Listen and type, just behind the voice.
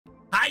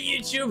Hi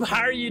YouTube,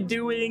 how are you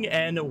doing?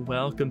 And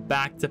welcome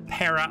back to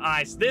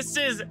Para-Ice. This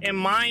is, in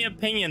my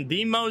opinion,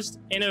 the most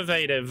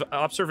innovative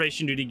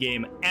observation duty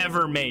game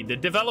ever made. The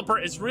developer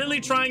is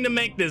really trying to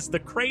make this the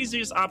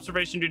craziest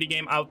observation duty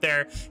game out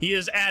there. He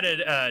has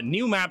added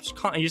new maps,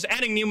 he's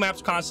adding new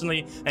maps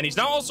constantly, and he's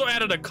now also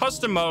added a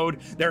custom mode.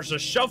 There's a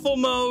shuffle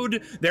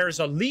mode, there's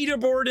a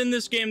leaderboard in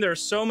this game. There are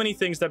so many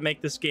things that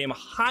make this game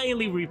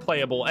highly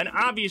replayable, and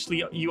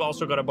obviously you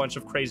also got a bunch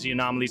of crazy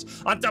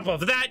anomalies. On top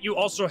of that, you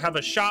also have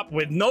a shop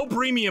with no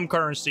premium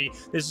currency.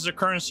 This is a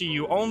currency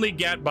you only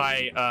get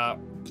by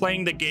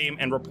playing the game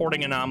and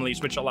reporting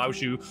anomalies, which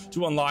allows you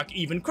to unlock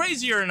even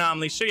crazier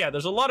anomalies. So yeah,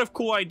 there's a lot of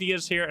cool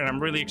ideas here, and I'm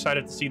really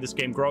excited to see this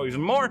game grow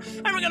even more.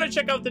 And we're gonna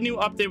check out the new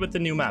update with the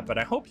new map, and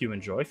I hope you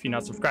enjoy. If you're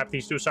not subscribed,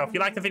 please do so. If you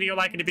like the video,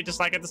 like it. If you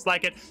dislike it,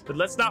 dislike it. But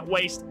let's not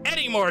waste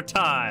any more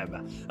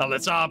time.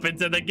 Let's hop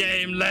into the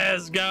game.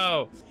 Let's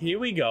go. Here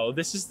we go.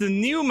 This is the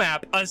new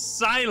map,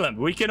 Asylum.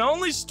 We can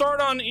only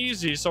start on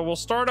easy, so we'll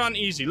start on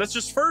easy. Let's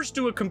just first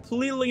do a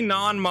completely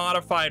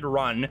non-modified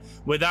run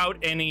without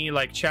any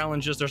like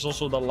challenges. There's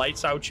also the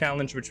lights out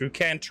challenge, which we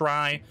can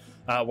try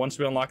once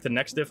we unlock the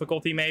next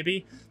difficulty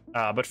maybe,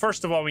 but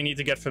first of all we need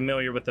to get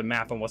familiar with the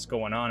map and what's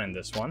going on in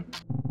this one.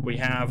 We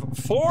have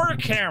 4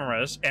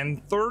 cameras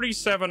and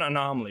 37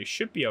 anomalies.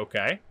 Should be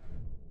okay.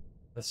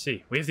 Let's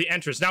see. We have the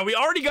entrance. Now, we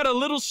already got a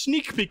little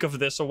sneak peek of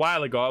this a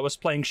while ago. I was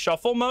playing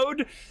shuffle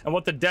mode, and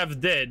what the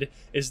dev did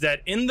is that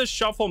in the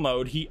shuffle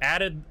mode, he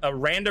added a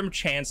random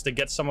chance to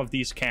get some of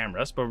these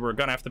cameras, but we're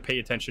gonna have to pay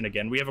attention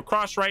again. We have a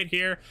cross right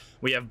here.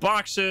 We have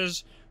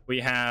boxes. We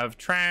have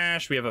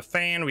trash. We have a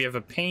fan. We have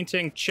a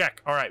painting.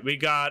 Check. All right, we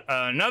got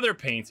another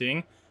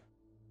painting.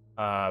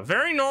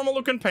 Very normal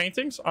looking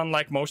paintings,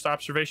 unlike most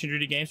observation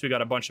duty games. We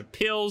got a bunch of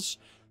pills.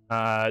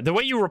 The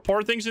way you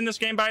report things in this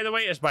game, by the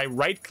way, is by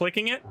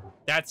right-clicking it.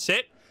 That's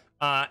it.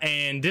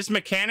 And this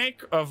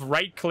mechanic of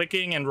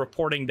right-clicking and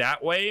reporting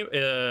that way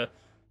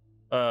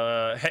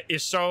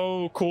is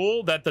so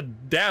cool that the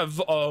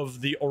dev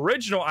of the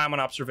original I'm on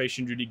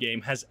Observation Duty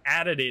game has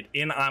added it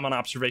in I'm on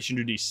Observation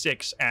Duty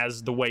 6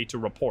 as the way to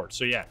report.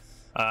 So yeah,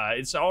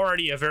 it's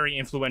already a very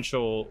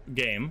influential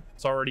game.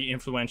 It's already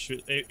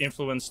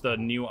influenced the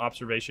new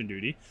Observation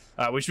Duty,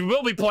 which we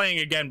will be playing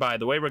again, by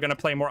the way. We're going to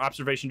play more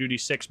Observation Duty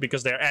 6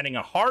 because they're adding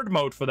a hard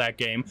mode for that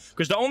game.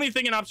 Because the only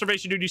thing in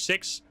Observation Duty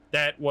 6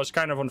 that was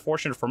kind of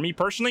unfortunate for me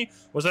personally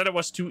was that it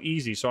was too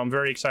easy. So I'm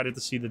very excited to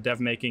see the dev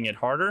making it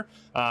harder.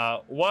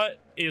 What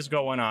is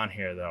going on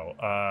here, though?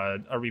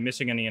 Are we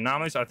missing any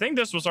anomalies? I think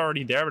this was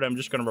already there, but I'm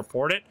just going to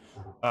report it.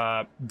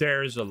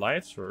 There's a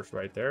light source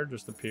right there,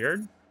 just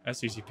appeared.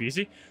 That's easy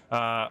peasy.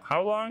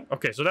 How long?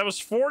 Okay, so that was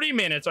 40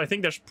 minutes. I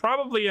think there's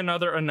probably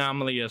another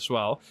anomaly as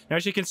well. Now,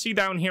 as you can see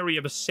down here, we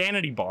have a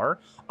sanity bar.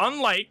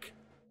 Unlike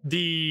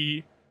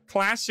the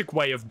classic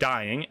way of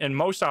dying in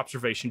most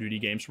observation duty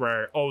games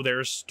where, oh,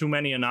 there's too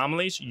many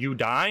anomalies, you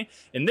die.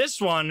 In this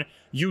one,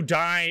 you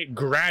die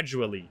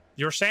gradually.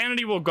 Your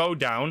sanity will go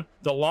down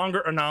the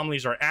longer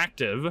anomalies are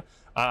active.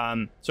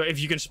 So if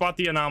you can spot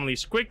the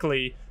anomalies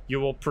quickly,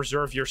 you will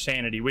preserve your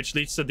sanity, which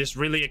leads to this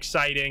really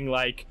exciting,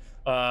 like,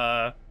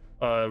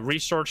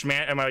 research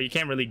you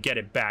can't really get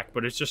it back,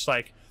 but it's just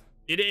like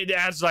it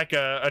adds like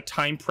a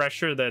time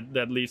pressure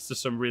that leads to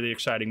some really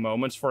exciting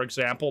moments. For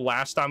example,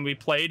 last time we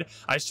played,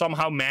 I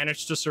somehow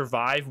managed to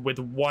survive with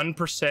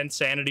 1%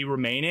 sanity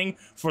remaining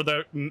for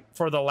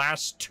the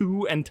last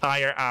 2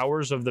 entire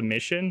hours of the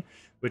mission,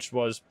 which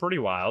was pretty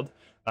wild.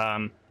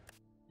 Yeah,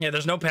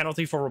 there's no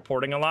penalty for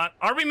reporting a lot.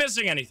 Are we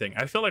missing anything?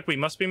 I feel like we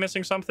must be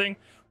missing something,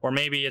 or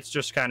maybe it's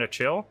just kind of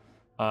chill.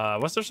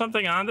 Was there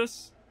something on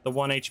this? The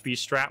 1 HP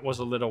strat was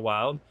a little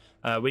wild.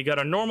 We got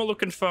a normal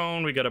looking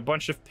phone. We got a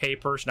bunch of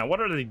papers. Now,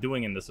 what are they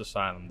doing in this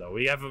asylum, though?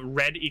 We have a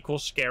red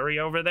equals scary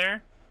over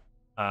there.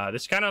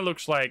 This kind of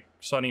looks like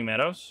Sunny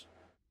Meadows.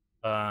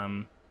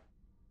 There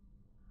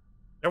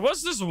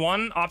was this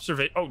one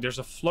observation. Oh, there's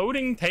a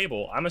floating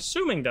table. I'm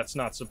assuming that's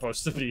not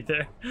supposed to be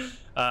there.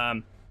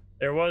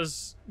 There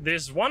was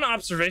this one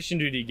observation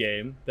duty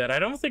game that I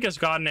don't think has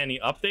gotten any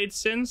updates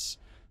since,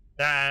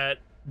 that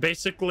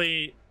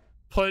basically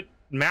put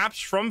maps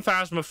from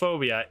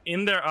Phasmophobia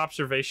in their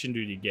observation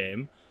duty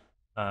game,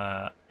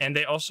 and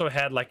they also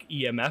had like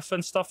EMF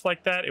and stuff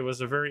like that. It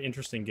was a very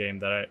interesting game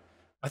that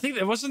I think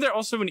there wasn't there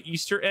also an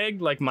Easter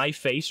egg, like my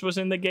face was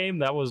in the game.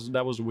 That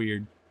was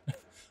weird.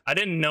 I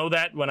didn't know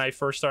that when I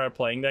first started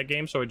playing that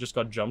game, so I just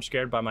got jump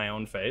scared by my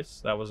own face.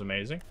 That was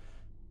amazing.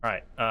 All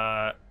right,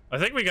 I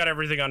think we got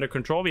everything under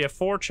control. We have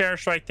 4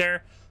 chairs right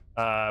there.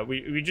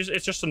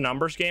 It's just a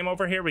numbers game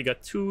over here. We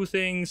got 2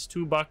 things,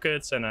 2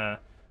 buckets, and a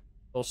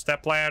little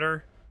step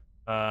ladder.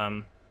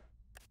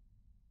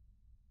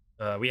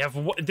 We have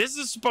this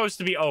is supposed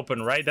to be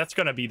open, right? That's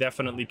gonna be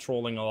definitely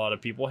trolling a lot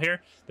of people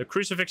here. The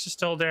crucifix is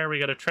still there. We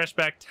got a trash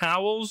bag,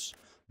 towels,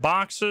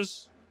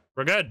 boxes.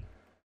 We're good.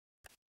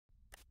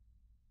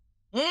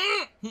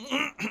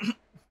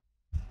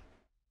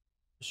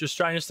 Just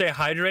trying to stay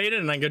hydrated,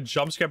 and I get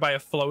jump scared by a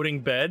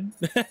floating bed.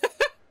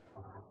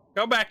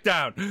 Go back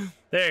down.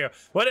 There you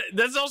go.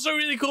 That's also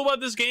really cool about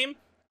this game.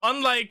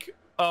 Unlike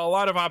a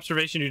lot of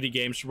observation duty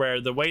games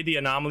where the way the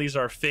anomalies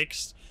are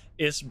fixed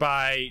is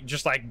by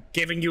just like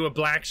giving you a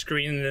black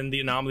screen and then the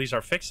anomalies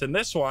are fixed. In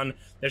this one,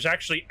 there's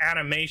actually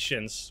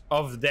animations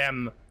of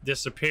them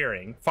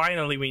disappearing.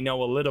 Finally, we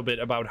know a little bit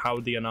about how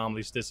the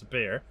anomalies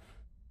disappear,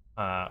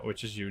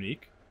 which is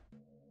unique.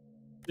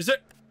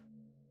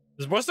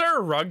 Was there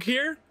a rug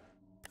here?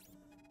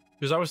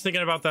 Because I was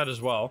thinking about that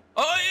as well.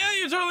 Oh yeah,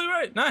 you're totally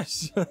right.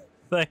 Nice.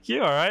 Thank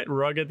you. All right,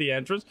 rug at the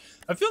entrance.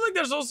 I feel like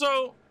there's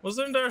also,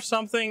 wasn't there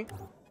something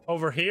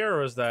over here,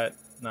 or is that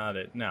not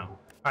it? No.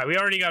 All right, we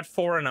already got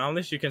 4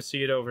 anomalies. You can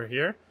see it over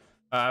here.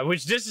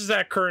 Which this is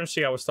that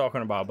currency I was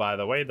talking about, by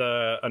the way,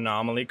 the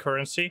anomaly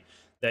currency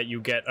that you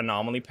get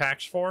anomaly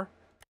packs for.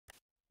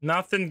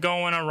 Nothing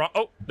going on wrong.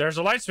 Oh, there's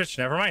a light switch.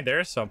 Never mind.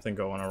 There's something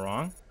going on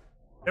wrong.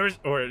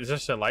 Or is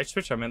this a light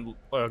switch? I meant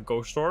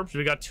ghost orbs.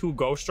 We got 2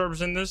 ghost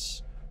orbs in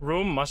this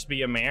room. Must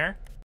be a mare.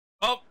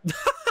 Oh.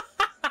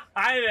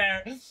 Hi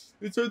there.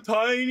 It's a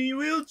tiny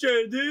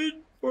wheelchair, dude.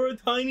 For a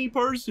tiny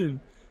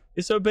person.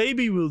 It's a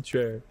baby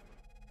wheelchair.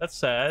 That's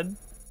sad.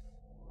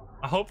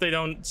 I hope they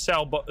don't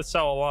sell a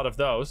lot of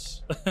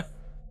those.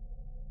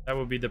 That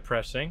would be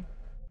depressing.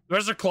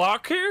 There's a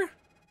clock here?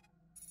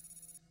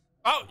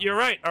 Oh, you're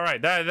right. All right,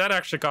 that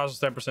actually causes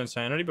 10%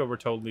 sanity, but we're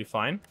totally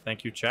fine.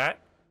 Thank you, chat.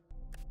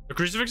 The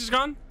crucifix is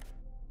gone?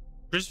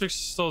 Crucifix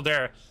is still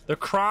there. The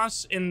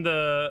cross in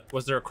the...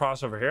 Was there a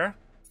cross over here?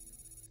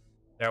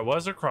 There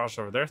was a cross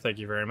over there. Thank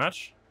you very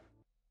much.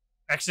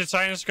 Exit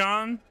sign is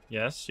gone.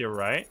 Yes, you're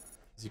right.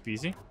 Easy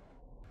peasy.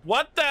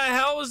 What the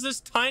hell is this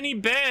tiny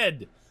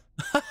bed?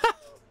 What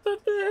the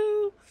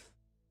hell?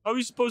 How are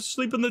you supposed to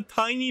sleep in the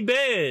tiny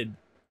bed?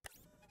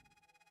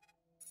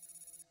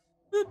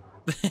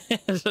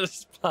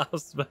 Just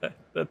pops back.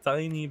 The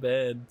tiny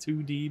bed.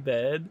 2D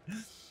bed.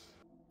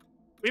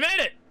 We made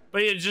it!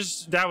 But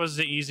that was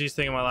the easiest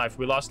thing in my life.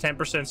 We lost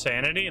 10%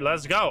 sanity.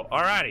 Let's go.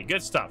 Alrighty,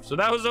 good stuff. So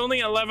that was only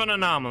 11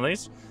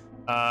 anomalies.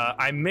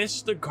 I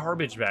missed the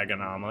garbage bag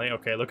anomaly.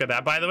 Okay, look at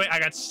that. By the way, I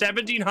got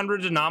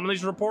 1,700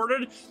 anomalies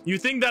reported. You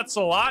think that's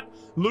a lot?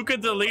 Look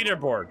at the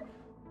leaderboard.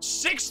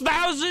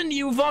 6,000,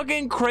 you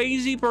fucking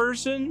crazy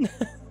person.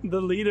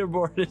 The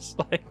leaderboard is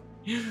like...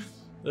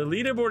 The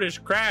leaderboard is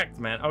cracked,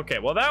 man. Okay,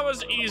 well, that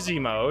was easy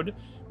mode.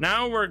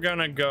 Now we're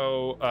gonna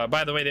go...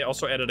 by the way, they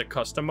also added a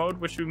custom mode,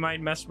 which we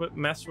might mess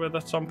with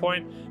at some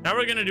point. Now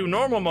we're gonna do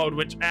normal mode,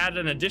 which adds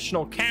an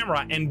additional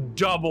camera and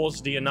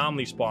doubles the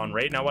anomaly spawn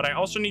rate. Now, what I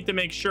also need to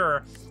make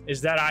sure is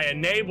that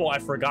I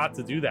forgot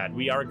to do that.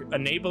 We are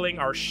enabling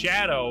our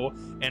Shadow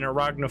and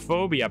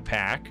Arachnophobia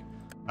pack.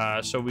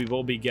 So we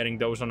will be getting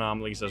those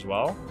anomalies as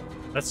well.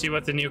 Let's see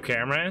what the new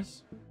camera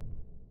is.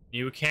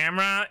 New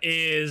camera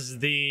is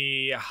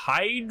the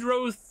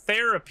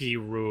hydrotherapy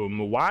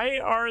room. Why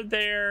are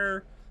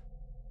there...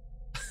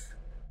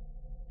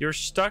 You're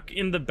stuck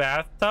in the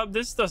bathtub?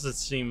 This doesn't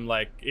seem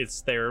like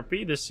it's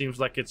therapy. This seems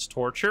like it's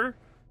torture.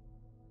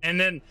 And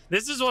then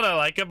this is what I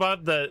like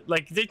about the...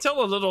 Like, they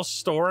tell a little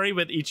story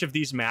with each of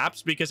these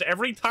maps, because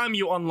every time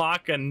you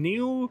unlock a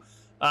new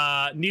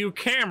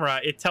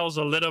camera, it tells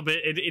a little bit...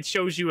 It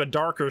shows you a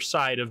darker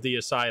side of the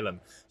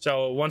asylum.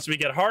 So once we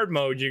get hard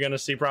mode, you're going to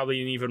see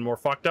probably an even more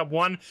fucked up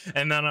one.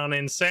 And then on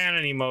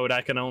insanity mode,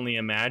 I can only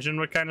imagine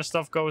what kind of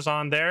stuff goes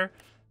on there.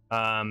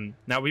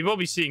 Now we will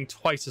be seeing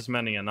twice as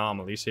many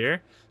anomalies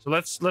here. So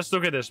let's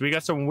look at this. We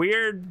got some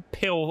weird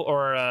pill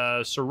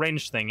or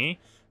syringe thingy.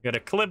 We got a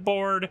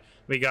clipboard.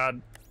 We got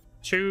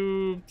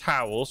 2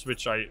 towels,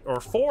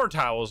 or 4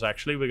 towels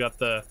actually. We got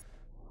the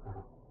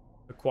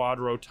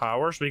quadro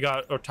towers. We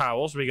got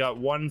towels. We got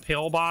 1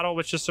 pill bottle,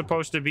 which is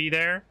supposed to be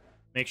there.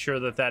 Make sure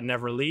that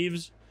never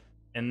leaves.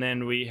 And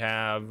then we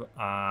have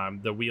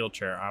the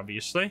wheelchair,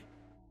 obviously.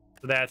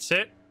 So that's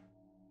it.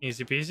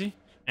 Easy peasy.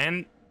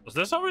 And was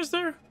this always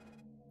there?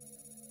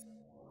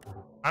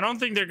 I don't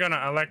think they're gonna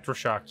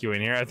electroshock you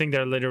in here. I think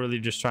they're literally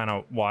just trying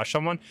to wash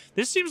someone.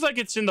 This seems like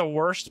it's in the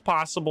worst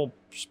possible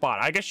spot.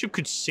 I guess you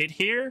could sit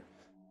here.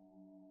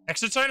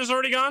 Exit sign is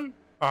already gone.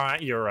 All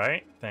right, you're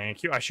right.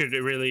 Thank you. I should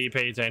really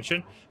pay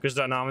attention because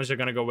the anomalies are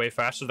gonna go way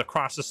faster. The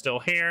cross is still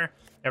here.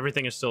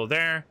 Everything is still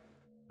there.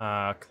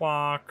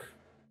 Clock.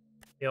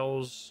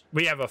 Hills.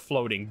 We have a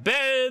floating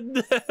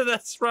bed.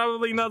 That's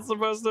probably not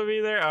supposed to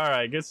be there. All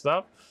right, good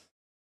stuff.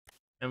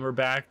 And we're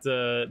back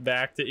to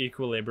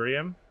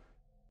equilibrium.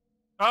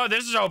 Oh,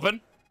 this is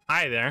open.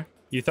 Hi there.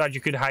 You thought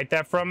you could hide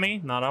that from me?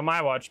 Not on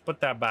my watch.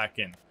 Put that back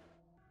in.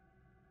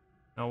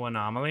 No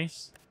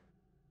anomalies.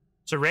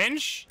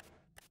 Syringe?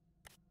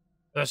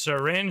 The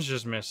syringe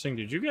is missing.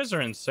 Dude, you guys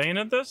are insane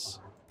at this.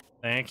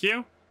 Thank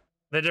you.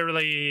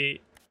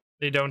 Literally,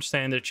 they don't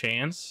stand a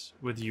chance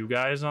with you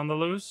guys on the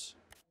loose.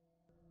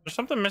 There's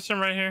something missing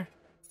right here.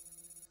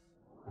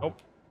 Oh.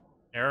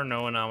 Error,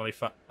 no anomaly.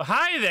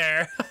 Hi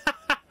there.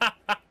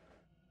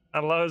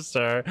 Hello,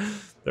 sir.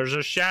 There's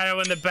a shadow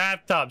in the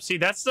bathtub. See,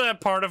 that's the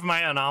part of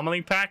my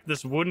anomaly pack.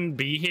 This wouldn't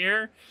be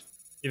here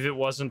if it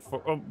wasn't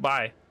for... Oh,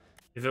 bye.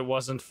 If it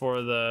wasn't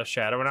for the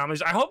shadow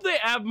anomalies. I hope they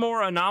add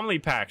more anomaly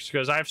packs,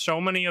 because I have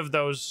so many of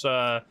those,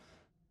 I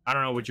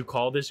don't know, would you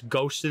call this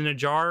ghost in a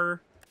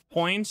jar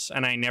points,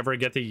 and I never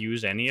get to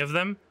use any of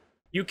them.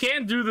 You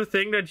can't do the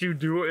thing that you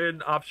do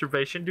in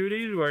observation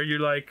duties where you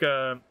like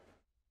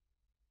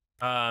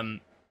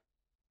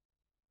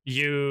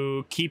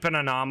you keep an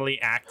anomaly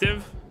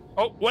active.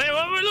 Oh, wait,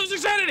 we're losing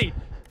sanity.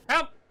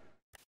 Help.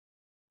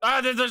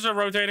 There's a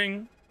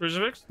rotating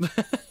crucifix.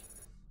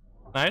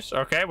 Nice.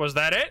 Okay, was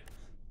that it?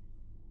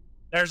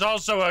 There's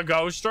also a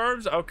ghost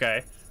orbs.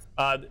 Okay.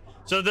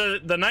 So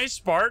the nice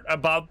part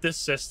about this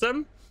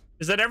system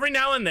is that every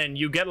now and then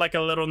you get like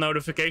a little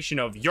notification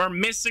of you're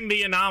missing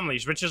the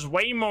anomalies, which is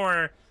way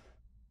more,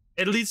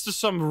 it leads to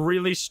some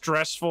really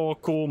stressful,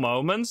 cool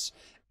moments.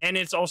 And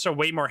it's also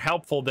way more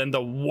helpful than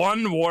the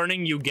one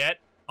warning you get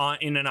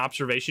in an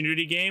observation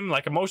duty game.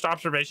 Like most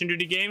observation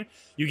duty game,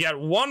 you get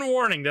one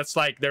warning that's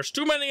like, there's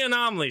too many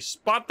anomalies,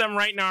 spot them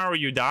right now or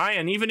you die.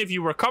 And even if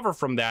you recover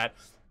from that,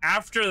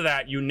 after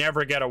that, you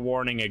never get a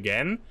warning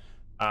again.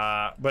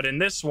 But in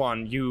this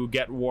one, you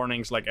get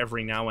warnings like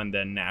every now and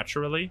then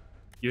naturally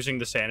using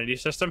the sanity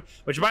system.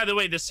 Which, by the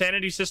way, the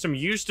sanity system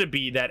used to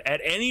be that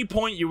at any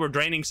point you were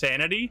draining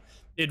sanity,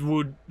 it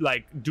would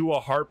like do a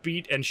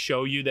heartbeat and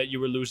show you that you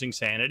were losing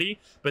sanity.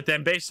 But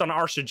then based on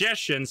our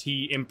suggestions,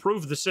 he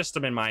improved the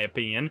system, in my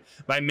opinion,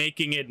 by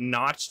making it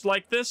notched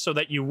like this so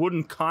that you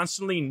wouldn't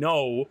constantly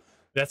know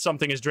that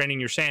something is draining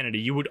your sanity.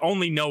 You would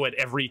only know it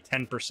every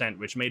 10%,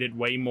 which made it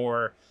way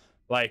more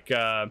like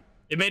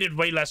it made it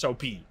way less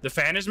OP. The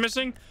fan is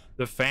missing.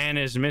 The fan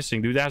is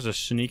missing. Dude, that's a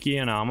sneaky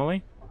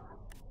anomaly.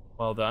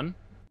 Well done.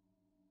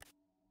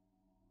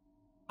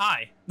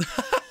 Hi.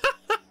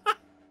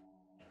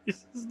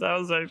 That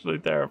was actually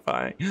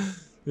terrifying.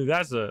 Dude,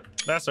 that's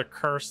a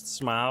cursed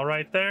smile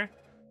right there.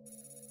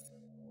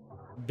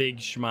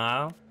 Big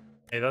smile.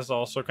 Hey, that's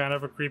also kind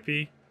of a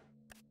creepy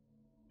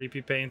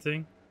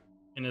painting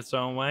in its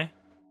own way.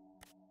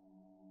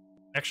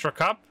 Extra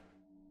cup.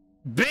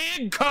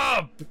 Big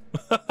cup.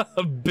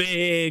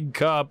 Big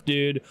cup,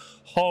 dude.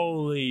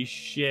 Holy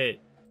shit.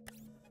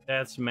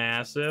 That's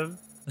massive.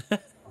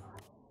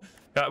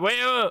 Wait,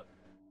 I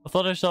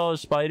thought I saw a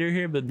spider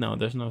here, but no,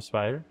 there's no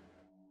spider.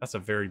 That's a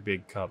very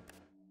big cup.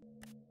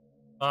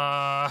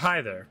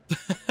 Hi there.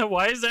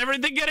 Why is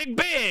everything getting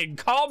big?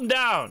 Calm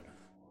down.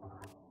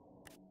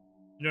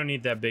 You don't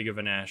need that big of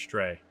an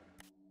ashtray.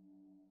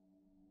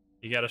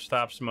 You gotta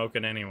stop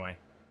smoking anyway.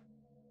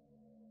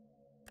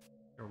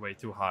 You're way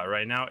too hot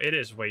right now. It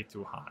is way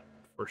too hot,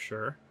 for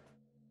sure.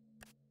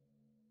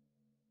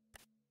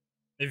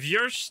 If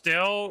you're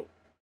still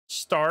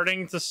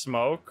starting to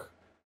smoke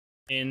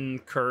in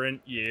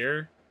current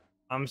year,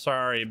 I'm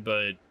sorry,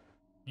 but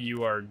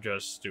you are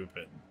just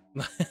stupid.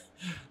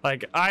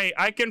 Like,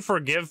 I can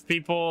forgive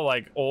people,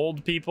 like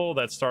old people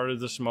that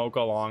started to smoke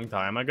a long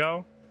time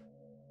ago.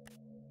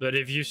 But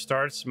if you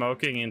start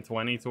smoking in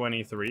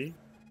 2023,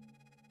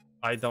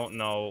 I don't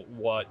know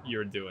what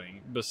you're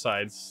doing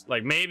besides,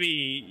 like,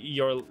 maybe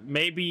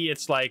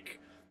it's like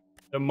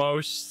the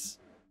most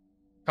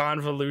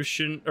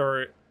convoluted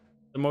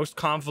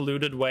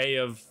way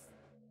of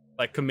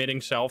like committing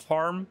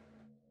self-harm,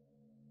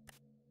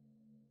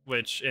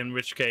 in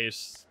which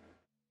case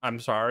I'm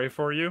sorry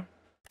for you,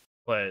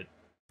 but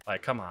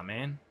like, come on,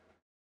 man.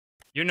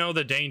 You know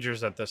the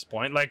dangers at this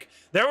point. Like,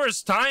 there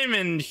was time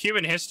in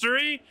human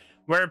history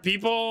where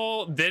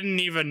people didn't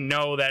even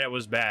know that it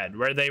was bad,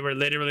 where they were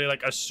literally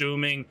like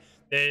assuming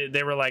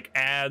they were like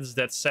ads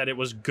that said it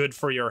was good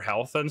for your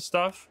health and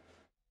stuff.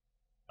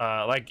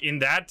 Like in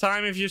that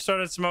time, if you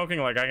started smoking,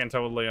 like, I can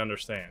totally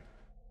understand.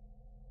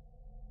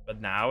 But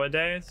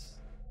nowadays,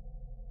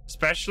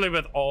 especially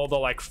with all the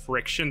like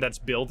friction that's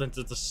built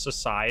into the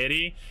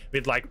society,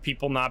 with like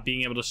people not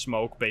being able to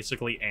smoke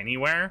basically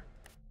anywhere.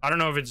 I don't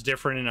know if it's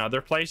different in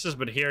other places,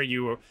 but here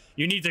you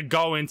need to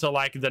go into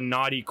like the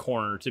naughty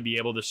corner to be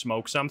able to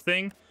smoke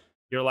something.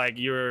 You're like,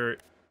 you're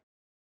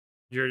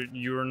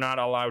not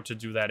allowed to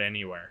do that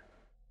anywhere.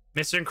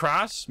 Missing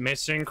Cross,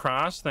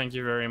 thank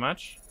you very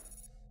much.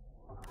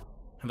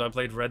 Have I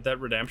played Red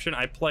Dead Redemption?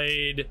 I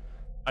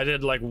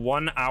did like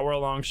 1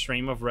 hour-long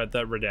stream of Red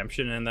Dead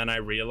Redemption, and then I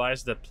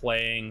realized that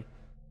playing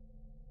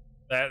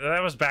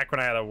that was back when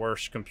I had a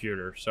worse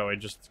computer, so it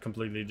just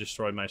completely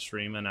destroyed my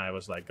stream, and I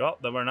was like, oh,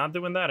 then we're not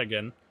doing that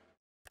again.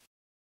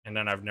 And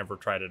then I've never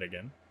tried it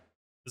again.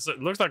 It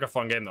looks like a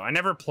fun game though. I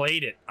never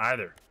played it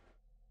either.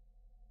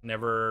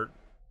 Never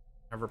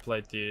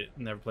played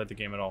the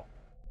game at all.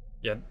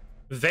 Yeah,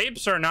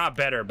 vapes are not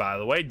better, by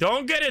the way.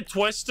 Don't get it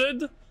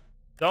twisted.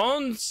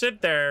 Don't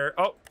sit there.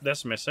 Oh,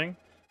 that's missing.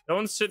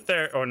 Don't sit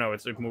there. Oh no,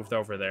 it moved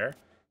over there.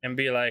 And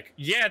be like,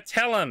 yeah,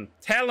 tell him,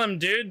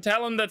 dude.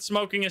 Tell him that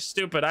smoking is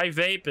stupid. I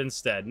vape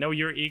instead. No,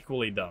 you're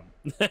equally dumb.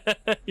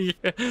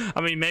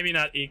 I mean, maybe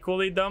not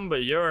equally dumb, but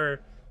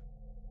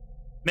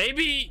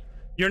maybe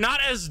you're not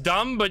as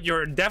dumb, but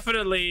you're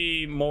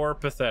definitely more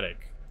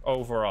pathetic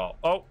overall.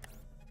 Oh,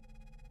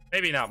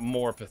 maybe not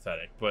more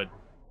pathetic, but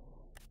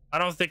I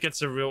don't think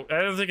it's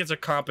a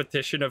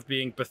competition of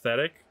being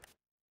pathetic.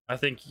 I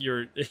think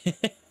you're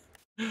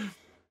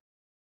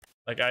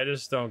like, I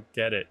just don't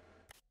get it.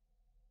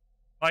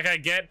 Like, I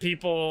get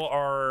people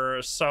are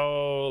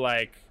so,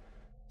 like,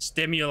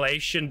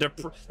 stimulation,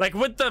 like,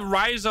 with the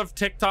rise of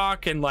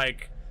TikTok and,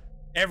 like,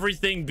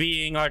 everything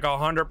being like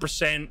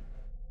 100%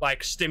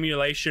 like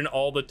stimulation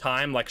all the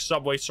time, like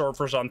Subway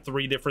Surfers on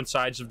 3 different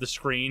sides of the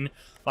screen.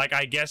 Like,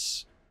 I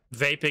guess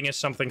vaping is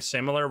something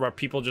similar, where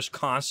people just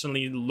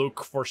constantly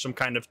look for some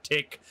kind of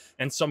tick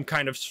and some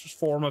kind of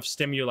form of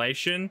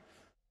stimulation,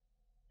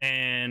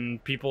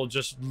 and people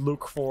just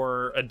look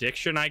for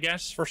addiction, I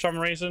guess, for some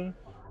reason.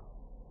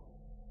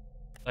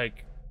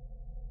 Like,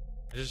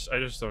 I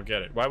just don't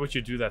get it. Why would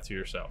you do that to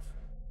yourself?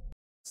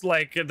 It's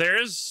like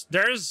there's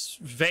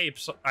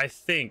vapes, I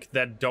think,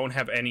 that don't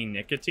have any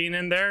nicotine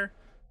in there,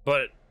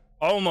 but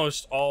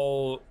almost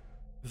all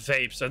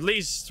vapes, at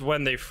least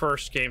when they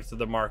first came to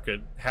the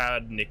market,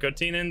 had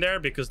nicotine in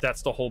there, because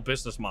that's the whole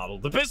business model.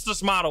 The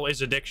business model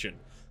is addiction.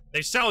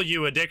 They sell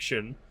you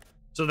addiction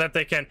so that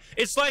they can...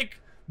 It's like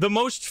the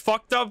most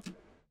fucked up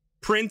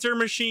printer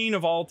machine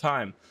of all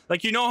time.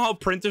 Like, you know how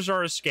printers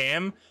are a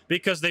scam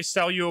because they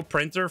sell you a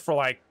printer for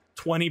like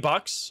 20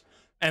 bucks,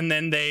 and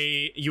then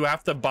you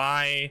have to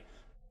buy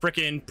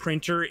freaking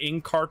printer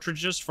ink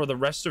cartridges for the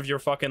rest of your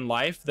fucking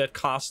life that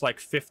cost like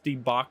 50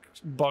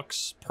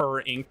 bucks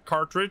per ink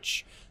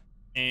cartridge,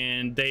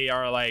 and they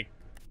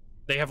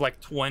have like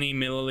 20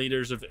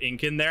 milliliters of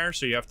ink in there,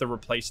 so you have to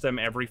replace them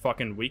every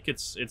fucking week.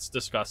 It's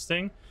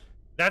disgusting.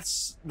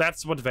 That's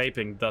what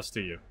vaping does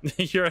to you.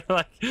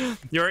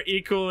 you're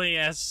equally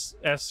as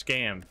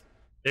scammed.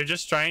 They're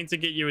just trying to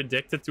get you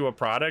addicted to a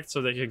product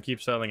so they can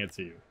keep selling it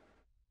to you.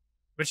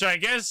 Which, I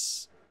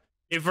guess,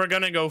 if we're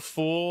gonna go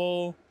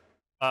full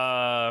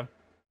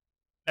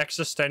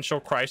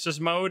existential crisis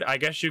mode, I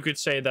guess you could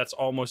say that's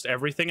almost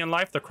everything in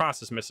life. The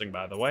cross is missing,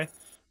 by the way.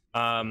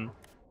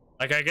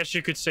 Like, I guess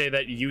you could say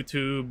that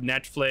YouTube,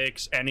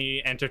 Netflix,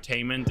 any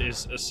entertainment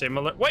is a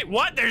similar... Wait,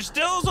 what? There's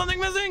still something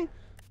missing?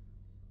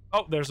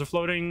 Oh, there's a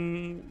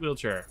floating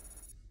wheelchair.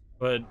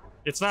 But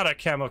it's not a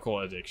chemical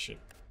addiction.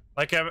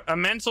 Like, a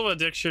mental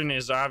addiction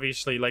is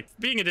obviously, like,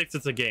 being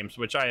addicted to games,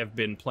 which I have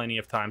been plenty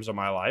of times in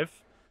my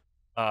life.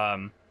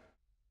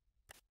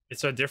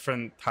 It's a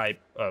different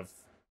type of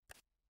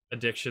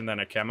addiction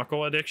than a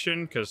chemical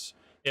addiction, because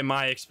in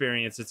my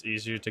experience, it's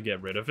easier to get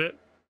rid of it.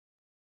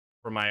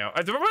 For my own...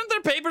 Weren't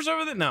there papers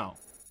over there? No.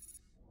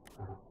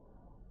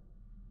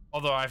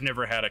 Although I've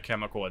never had a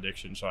chemical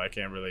addiction, so I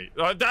can't really...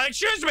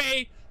 excuse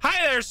me!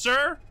 Hi there,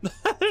 sir!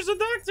 There's a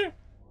doctor!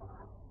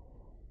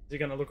 Is he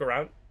gonna look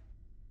around?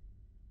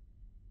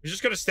 He's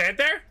just gonna stand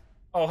there?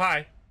 Oh,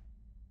 hi.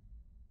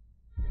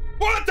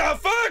 What the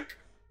fuck?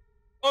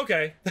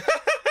 Okay.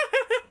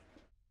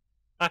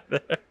 Hi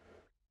there.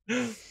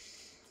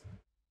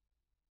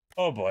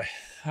 Oh boy.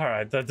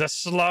 Alright, the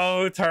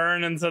slow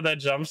turn into the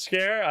jump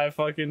scare, I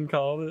fucking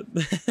called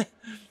it.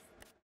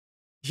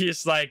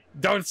 He's like,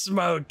 don't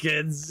smoke,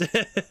 kids,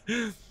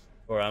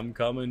 or I'm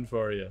coming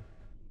for you.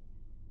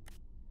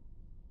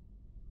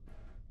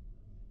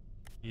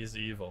 He's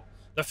evil.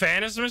 The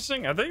fan is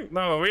missing? I think,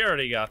 no, we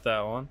already got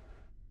that one.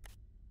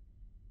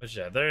 But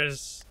yeah,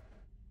 there's,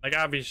 like,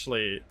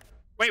 obviously...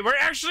 Wait, we're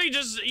actually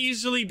just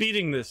easily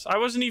beating this. I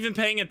wasn't even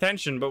paying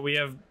attention, but we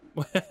have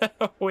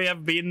we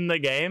have beaten the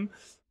game.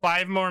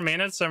 5 more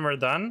minutes and we're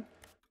done.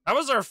 That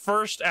was our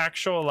first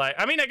actual, like...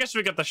 I mean, I guess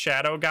we got the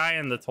shadow guy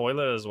in the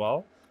toilet as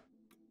well.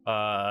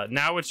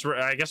 Now it's,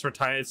 I guess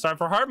it's time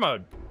for hard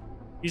mode.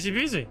 Easy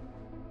peasy.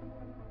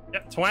 Yeah,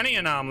 20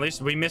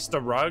 anomalies. We missed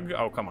the rug.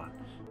 Oh, come on.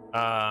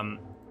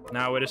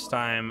 Now it is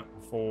time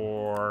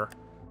for,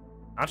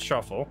 not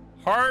shuffle,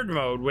 hard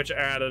mode, which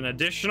add an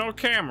additional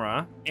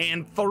camera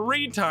and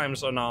 3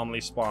 times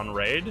anomaly spawn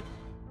raid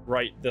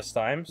right this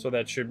time. So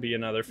that should be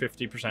another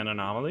 50%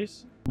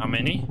 anomalies. How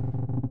many?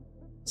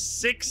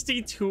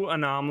 62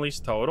 anomalies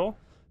total.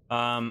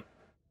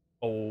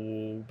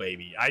 Oh,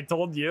 baby. I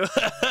told you.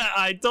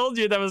 I told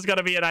you that was going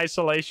to be an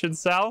isolation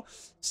cell.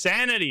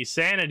 Sanity,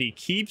 sanity.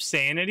 Keep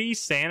sanity.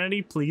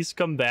 Sanity, please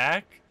come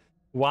back.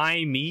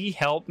 Why me?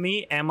 Help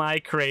me. Am I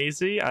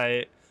crazy?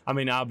 I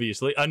mean,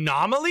 obviously.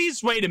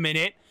 Anomalies? Wait a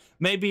minute.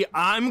 Maybe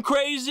I'm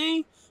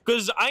crazy?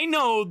 Because I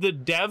know the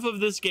dev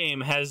of this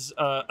game has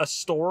a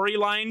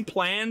storyline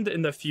planned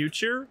in the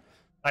future.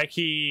 Like,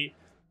 he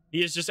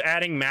is just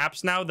adding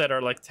maps now that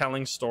are, like,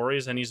 telling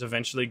stories, and he's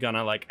eventually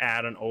gonna, like,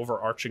 add an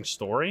overarching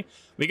story.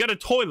 We got a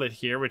toilet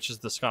here, which is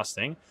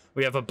disgusting.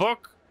 We have a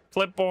book,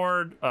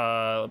 clipboard,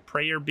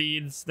 prayer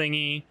beads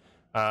thingy,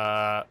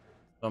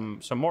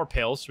 some more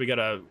pills. We got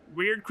a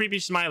weird, creepy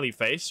smiley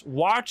face.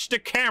 Watch the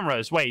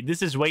cameras. Wait,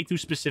 this is way too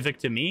specific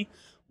to me.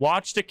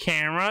 Watch the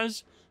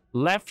cameras.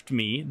 Left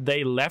me.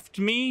 They left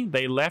me.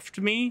 They left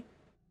me.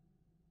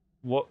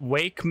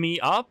 Wake me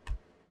up.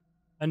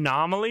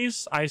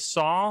 Anomalies I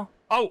saw.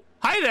 Oh,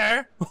 hi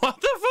there.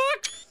 What the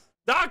fuck?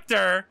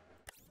 Doctor.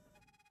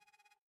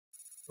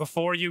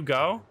 Before you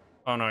go.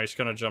 Oh no, he's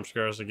gonna jump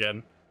scare us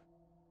again.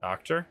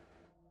 Doctor.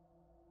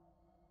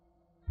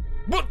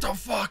 What the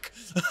fuck?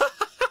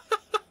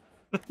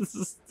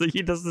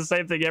 He does the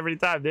same thing every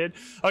time, dude.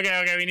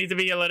 Okay, we need to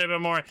be a little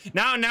bit more.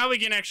 Now we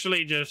can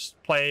actually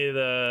just play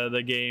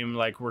the game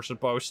like we're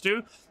supposed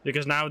to,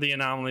 because now the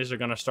anomalies are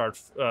gonna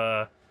start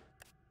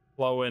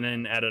flowing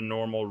in at a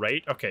normal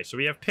rate. Okay, so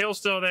we have pill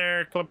still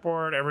there,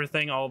 clipboard,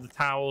 everything, all the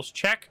towels,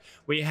 check.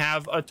 We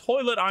have a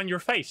toilet on your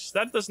face.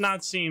 That does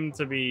not seem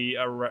to be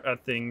a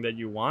thing that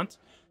you want.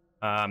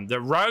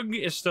 The rug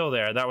is still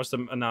there. That was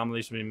the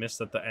anomalies we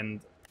missed at the end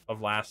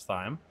of last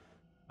time.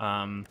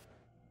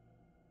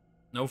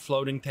 No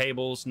floating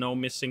tables, no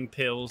missing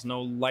pills,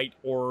 no light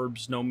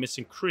orbs, no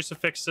missing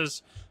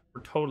crucifixes.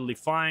 We're totally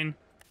fine.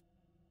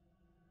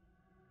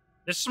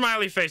 This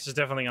smiley face is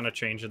definitely going to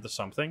change into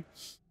something.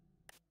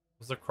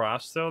 Is the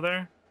cross still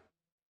there?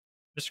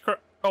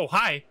 Oh,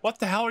 hi. What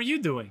the hell are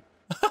you doing?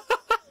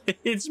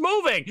 It's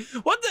moving.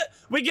 What the?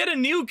 We get a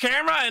new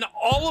camera and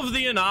all of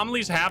the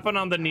anomalies happen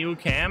on the new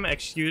cam.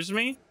 Excuse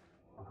me?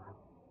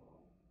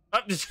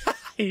 Oh,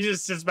 he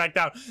just sits back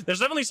down. There's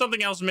definitely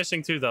something else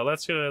missing too, though.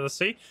 Let's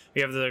see.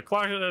 We have the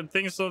clock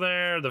thing still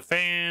there. The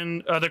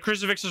fan. The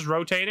crucifix is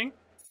rotating.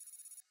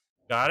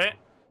 Got it.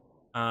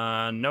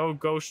 No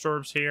ghost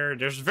orbs here.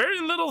 There's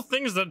very little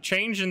things that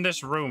change in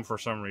this room for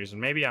some reason.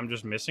 Maybe I'm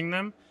just missing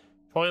them.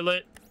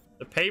 Toilet.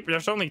 The paper.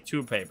 There's only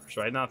 2 papers,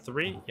 right? Not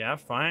 3. Yeah,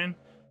 fine.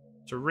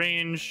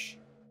 Syringe.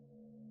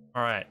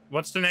 All right.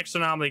 What's the next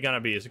anomaly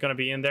gonna be? Is it gonna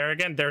be in there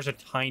again? There's a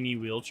tiny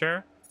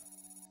wheelchair.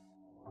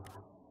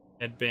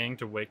 Headbang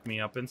to wake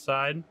me up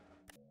inside.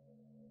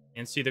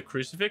 And see the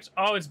crucifix?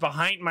 Oh, it's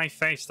behind my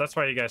face. That's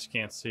why you guys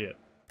can't see it.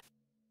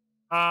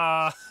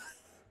 The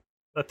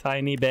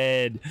tiny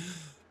bed.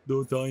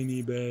 The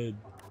tiny bed.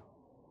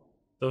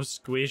 So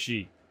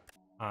squishy.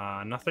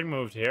 Nothing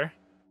moved here.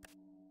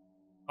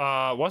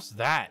 What's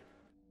that?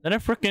 Is that a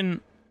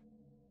freaking...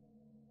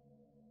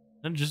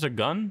 Is that just a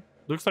gun?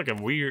 Looks like a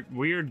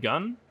weird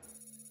gun.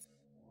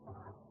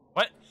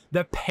 What?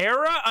 The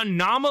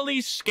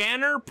Para-Anomaly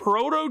Scanner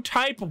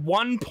Prototype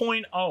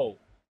 1.0.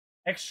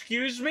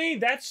 Excuse me?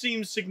 That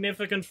seems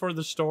significant for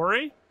the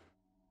story.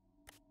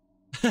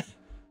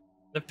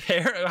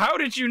 How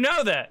did you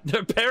know that?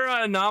 The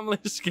Para-Anomaly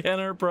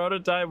Scanner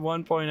Prototype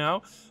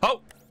 1.0.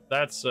 Oh,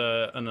 that's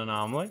an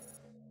anomaly.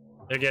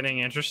 They're getting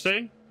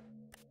interesting.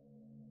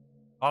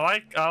 I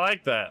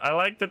like that. I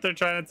like that they're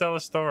trying to tell a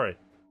story.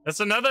 That's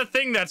another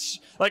thing that's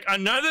like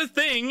another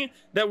thing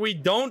that we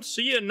don't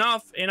see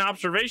enough in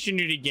observation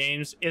duty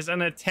games is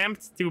an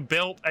attempt to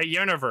build a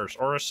universe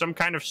or some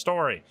kind of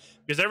story.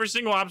 Because every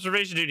single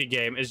observation duty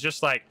game is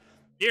just like,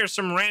 here's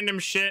some random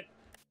shit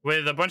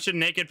with a bunch of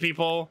naked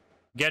people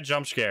get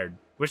jump scared,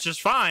 which is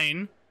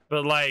fine,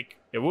 but like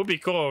it would be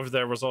cool if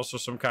there was also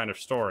some kind of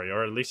story,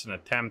 or at least an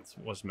attempt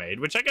was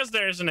made, which I guess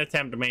there is an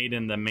attempt made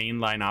in the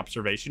mainline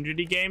observation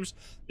duty games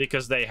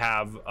because they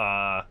have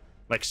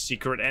like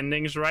secret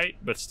endings, right?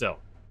 But still,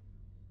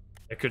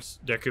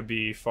 there could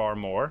be far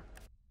more.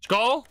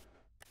 Skull,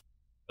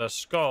 the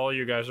skull.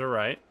 You guys are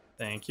right.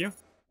 Thank you.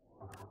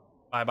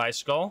 Bye bye,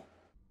 skull.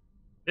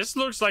 This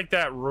looks like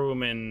that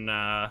room in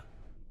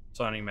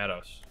Sunny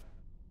Meadows.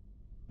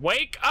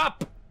 Wake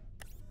up!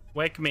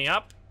 Wake me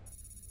up.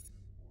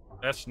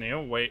 That's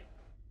new. Wait,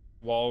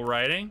 wall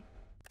writing.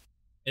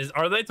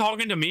 Are they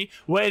talking to me?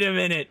 Wait a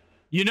minute.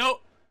 You know,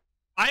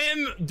 I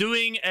am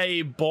doing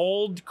a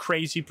bold,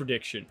 crazy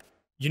prediction.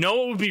 You know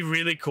what would be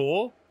really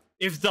cool?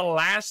 If the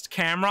last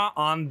camera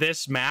on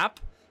this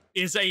map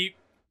is a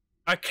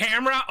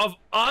camera of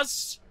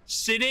us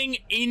sitting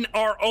in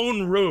our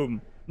own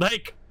room.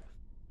 Like,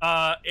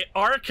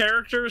 our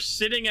characters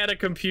sitting at a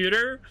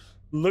computer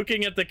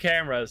looking at the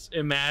cameras.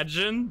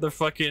 Imagine the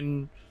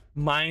fucking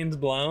mind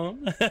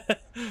blown.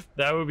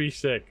 That would be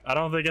sick. I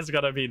don't think it's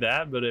gonna be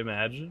that, but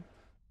imagine.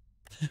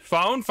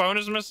 Phone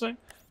is missing.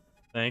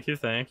 Thank you.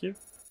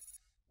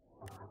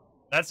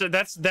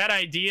 That's that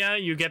idea.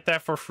 You get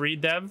that for free,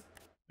 Dev.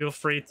 Feel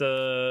free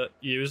to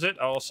use it.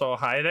 Also,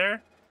 hi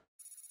there.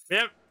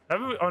 Yep.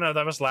 Oh no,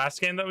 that was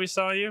last game that we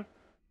saw you.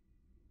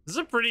 This is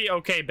a pretty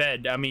okay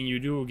bed. I mean, you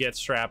do get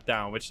strapped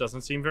down, which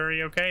doesn't seem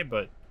very okay,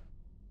 but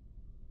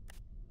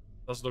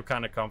does look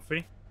kind of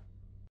comfy.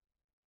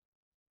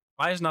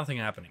 Why is nothing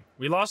happening?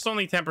 We lost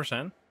only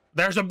 10%.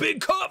 There's a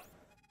big cup.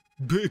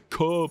 Big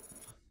cup.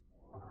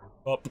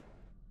 Up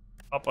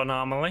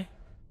anomaly.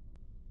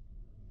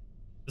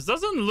 This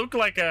doesn't look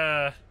like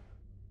a...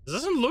 This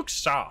doesn't look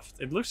soft.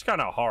 It looks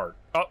kind of hard.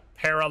 Oh,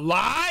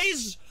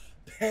 paralyze?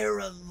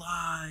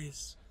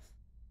 Paralyze.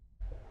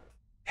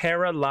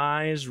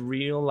 Paralyze,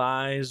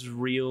 realize,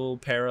 real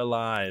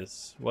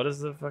paralyze. What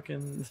is the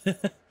fucking...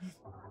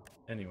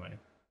 Anyway.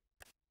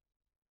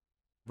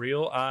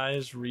 Real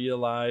eyes,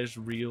 realize,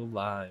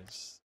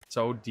 realize.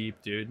 So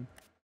deep, dude.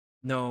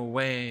 No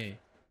way.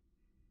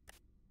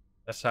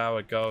 That's how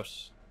it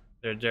goes.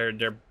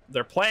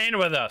 They're playing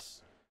with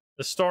us.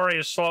 The story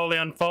is slowly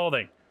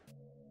unfolding.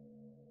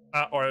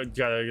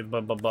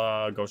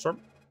 Ghost orb.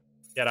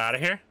 Get out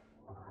of here.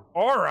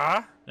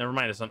 Aura. Never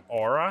mind, it's an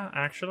aura,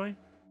 actually.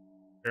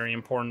 Very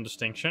important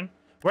distinction.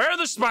 Where are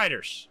the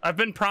spiders? I've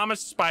been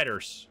promised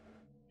spiders.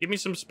 Give me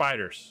some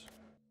spiders.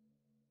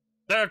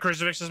 There,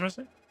 crucifix is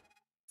missing.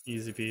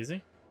 Easy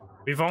peasy.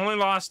 We've only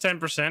lost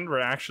 10%. We're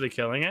actually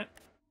killing it.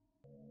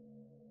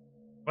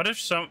 What if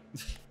some...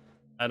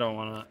 I don't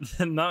want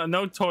to...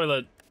 no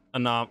toilet...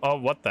 Oh,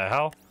 what the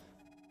hell?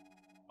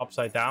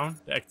 Upside down.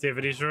 The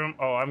activities room.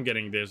 Oh, I'm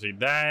getting dizzy.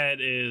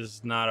 That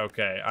is not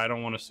okay. I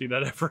don't want to see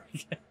that ever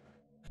again.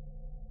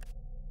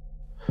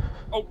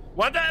 Oh,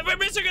 what the? We're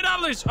missing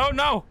anomalies. Oh,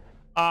 no.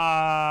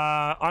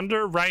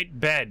 Under right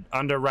bed.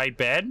 Under right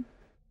bed.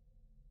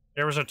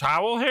 There was a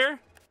towel here.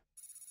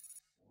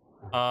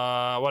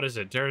 What is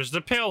it? There's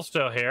the pill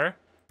still here.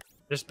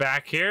 This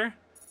back here.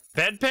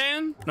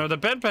 Bedpan? No, the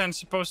bedpan's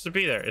supposed to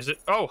be there. Is it?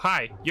 Oh,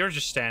 hi. You're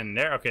just standing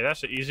there. Okay,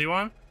 that's an easy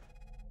one.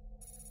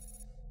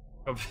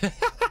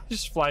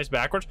 Just flies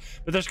backwards.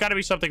 But there's got to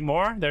be something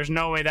more. There's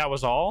no way that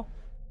was all.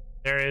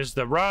 There is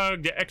the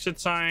rug, the exit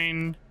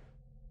sign,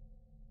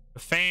 the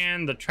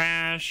fan, the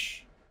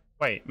trash.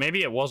 Wait,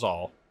 maybe it was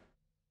all.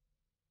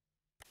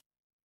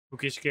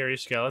 Spooky, scary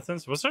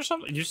skeletons. Was there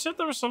something? You said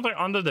there was something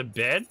under the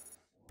bed?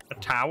 A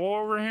towel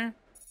over here?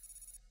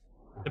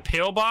 The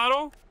pill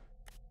bottle?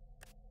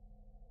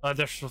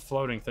 There's a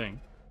floating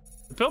thing.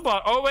 The pill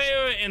bottle. Oh,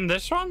 wait, in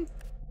this one?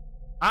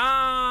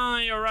 Ah,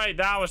 you're right.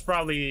 That was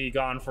probably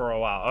gone for a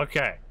while.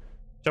 Okay.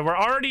 So we're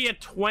already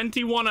at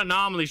 21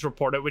 anomalies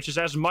reported, which is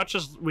as much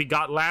as we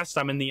got last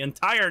time in the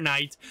entire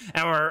night.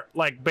 And we're,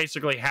 like,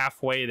 basically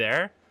halfway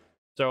there.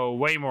 So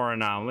way more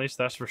anomalies,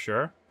 that's for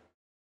sure.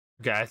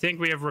 Okay, I think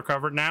we have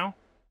recovered now.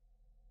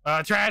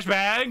 Trash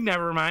bag,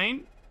 never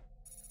mind.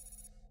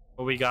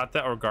 Oh, we got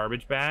that. Or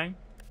garbage bag.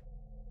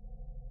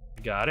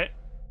 We got it.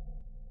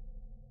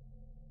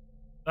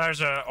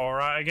 There's a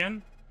aura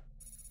again.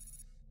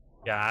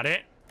 Got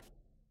it.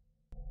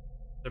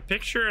 The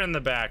picture in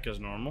the back is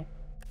normal.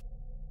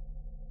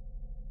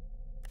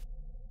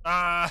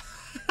 Hi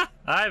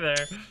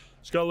there.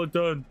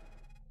 Skeleton.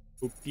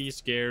 Spooky,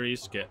 scary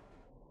skit.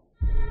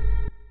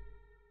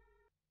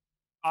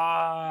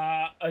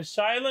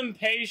 Asylum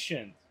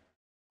patient.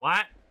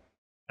 What?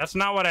 That's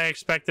not what I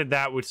expected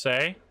that would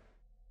say.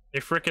 They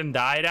freaking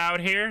died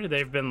out here.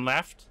 They've been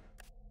left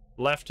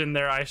in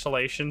their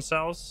isolation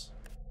cells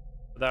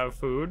without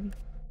food.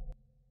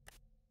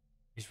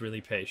 He's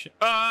really patient.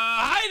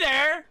 Hi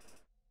there.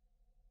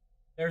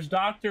 There's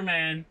Dr.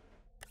 Man.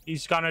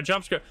 He's gonna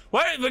jump scare.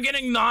 What? We're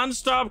getting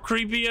non-stop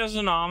creepy as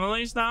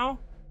anomalies now?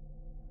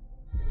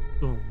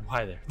 Ooh,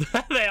 hi there.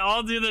 They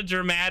all do the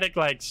dramatic,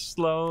 like,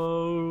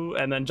 slow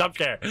and then jump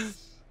scare.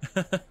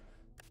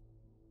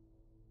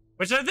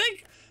 Which I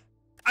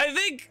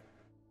think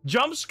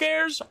jump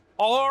scares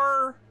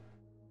are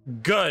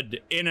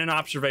good in an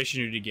observation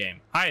duty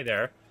game. Hi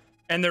there.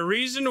 And the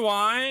reason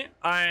why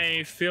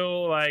I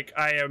feel like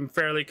I am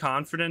fairly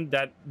confident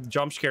that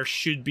jump scare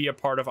should be a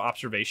part of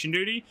observation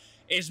duty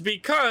is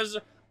because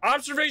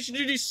observation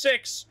duty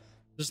 6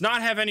 does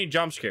not have any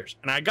jump scares.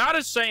 And I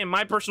gotta say, in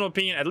my personal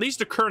opinion, at least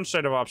the current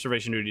state of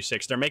observation duty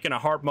 6, they're making a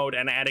hard mode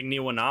and adding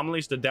new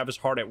anomalies. The dev is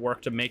hard at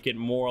work to make it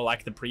more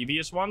like the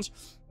previous ones.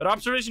 But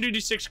observation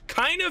duty 6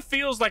 kind of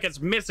feels like it's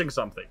missing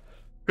something.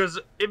 Because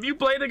if you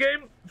play the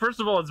game, first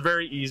of all, it's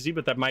very easy,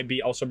 but that might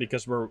be also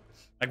because we're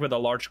like with a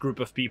large group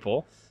of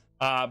people.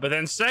 But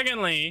then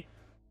secondly,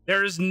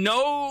 there is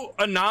no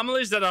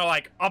anomalies that are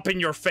like up in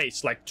your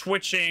face, like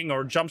twitching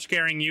or jump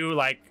scaring you,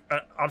 like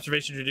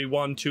observation duty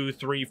 1, 2,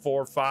 3,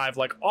 4, 5,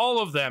 like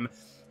all of them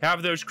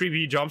have those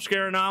creepy jump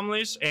scare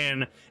anomalies.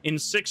 And in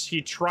 6,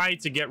 he tried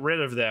to get rid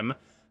of them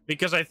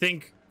because I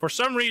think for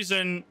some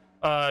reason,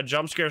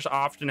 jump scares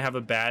often have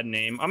a bad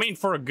name. I mean,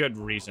 for a good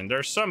reason.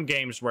 There's some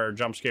games where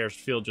jump scares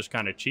feel just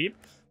kind of cheap.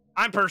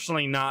 I'm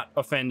personally not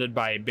offended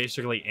by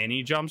basically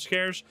any jump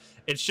scares.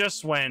 It's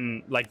just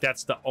when, like,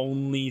 that's the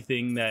only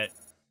thing that,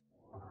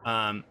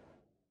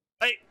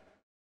 like,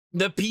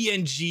 the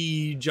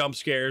PNG jump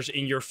scares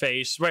in your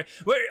face, where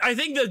I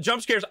think the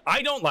jump scares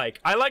I don't like.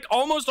 I like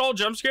almost all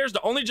jump scares.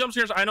 The only jump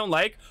scares I don't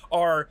like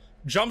are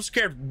jump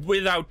scared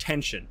without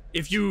tension.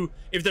 If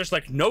there's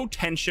like no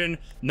tension,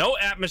 no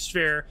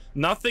atmosphere,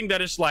 nothing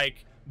that is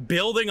like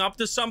building up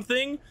to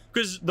something,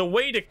 because the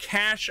way to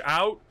cash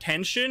out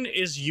tension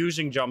is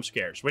using jump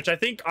scares, which I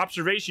think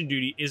observation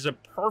duty is a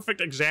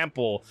perfect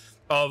example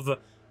of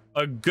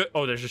a good.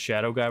 Oh, there's a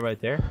shadow guy right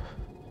there.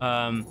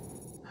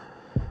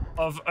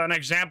 Of an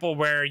example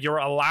where you're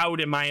allowed,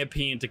 in my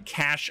opinion, to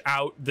cash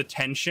out the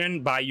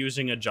tension by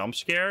using a jump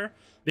scare.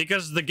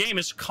 Because the game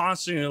is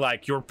constantly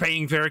like, you're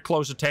paying very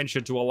close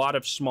attention to a lot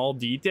of small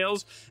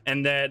details,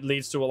 and that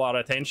leads to a lot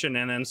of tension,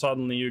 and then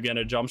suddenly you get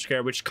a jump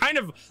scare, which kind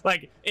of,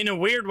 like, in a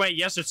weird way,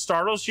 yes, it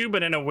startles you,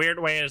 but in a weird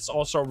way, it's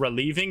also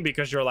relieving,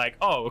 because you're like,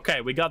 oh,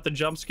 okay, we got the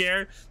jump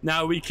scare,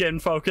 now we can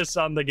focus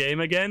on the game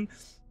again,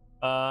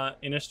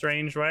 in a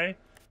strange way.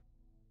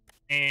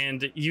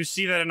 And you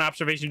see that in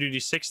Observation Duty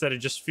 6, that it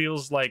just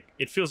feels like,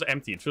 it feels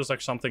empty, it feels like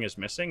something is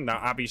missing. Now,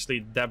 obviously,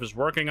 Deb is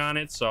working on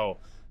it, so...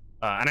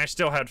 and I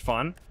still had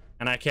fun,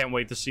 and I can't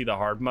wait to see the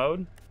hard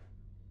mode.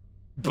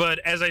 But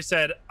as I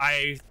said,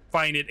 I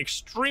find it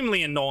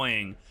extremely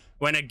annoying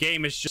when a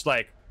game is just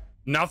like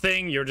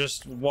nothing. You're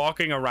just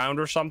walking around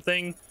or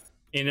something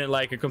in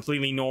like a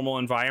completely normal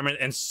environment,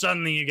 and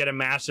suddenly you get a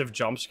massive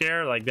jump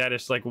scare. Like, that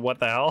is like, what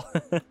the hell?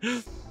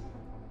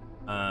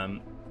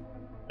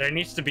 There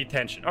needs to be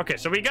tension. Okay,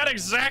 so we got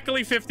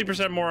exactly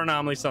 50% more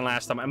anomalies than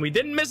last time, and we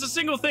didn't miss a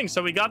single thing,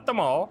 so we got them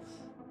all.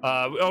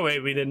 Oh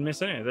wait, we didn't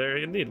miss any. There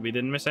indeed, we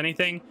didn't miss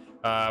anything.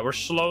 We're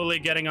slowly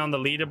getting on the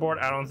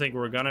leaderboard. I don't think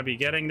we're gonna be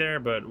getting there,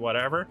 but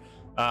whatever.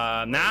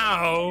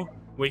 Now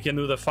we can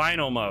do the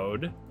final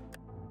mode,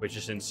 which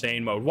is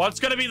insane mode. What's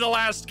gonna be the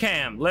last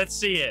cam? Let's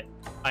see it.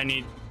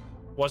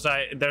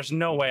 There's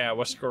no way I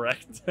was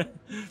correct.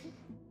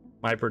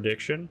 My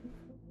prediction?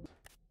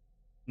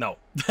 No.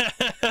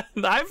 I felt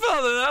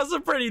that was a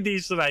pretty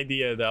decent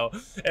idea, though.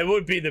 It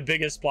would be the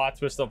biggest plot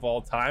twist of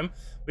all time.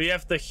 We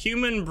have the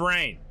human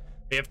brain.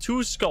 We have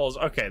 2 skulls.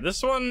 Okay,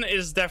 this one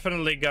is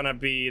definitely gonna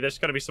be... There's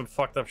gonna be some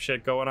fucked up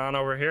shit going on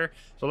over here.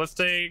 So let's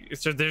take...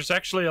 So there's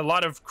actually a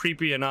lot of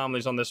creepy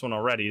anomalies on this one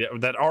already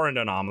that aren't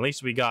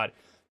anomalies. We got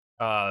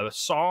a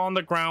saw on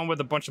the ground with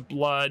a bunch of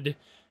blood.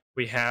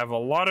 We have a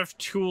lot of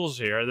tools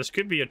here. This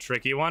could be a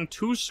tricky one.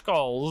 2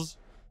 skulls.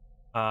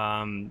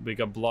 We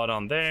got blood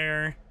on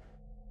there.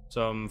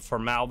 Some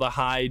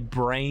formaldehyde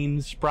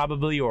brains,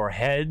 probably, or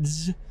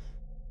heads.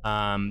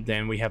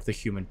 Then we have the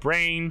human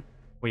brain.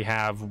 We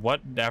have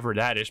whatever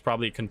that is,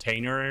 probably a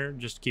container,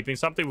 just keeping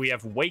something. We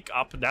have wake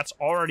up. That's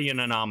already an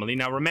anomaly.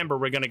 Now, remember,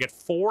 we're going to get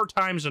 4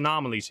 times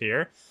anomalies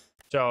here.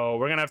 So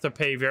we're going to have to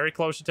pay very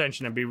close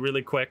attention and be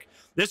really quick.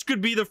 This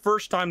could be the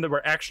first time that we're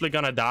actually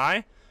going to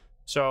die.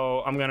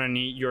 So I'm going to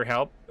need your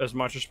help as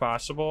much as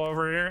possible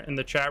over here in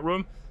the chat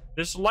room.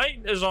 This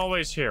light is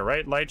always here,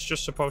 right? Light's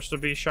just supposed to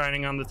be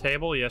shining on the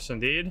table. Yes,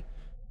 indeed.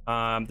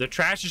 The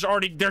trash is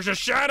already... There's a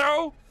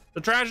shadow! The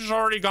trash is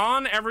already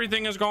gone.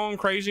 Everything is going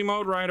crazy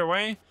mode right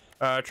away.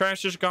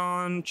 Trash is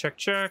gone. Check,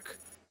 check.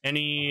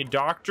 Any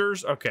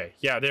doctors? Okay,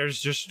 yeah, there's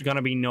just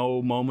gonna be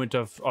no moment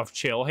of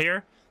chill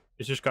here.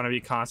 It's just gonna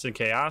be constant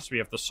chaos. We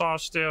have the saw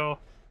still.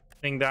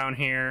 Thing down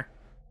here.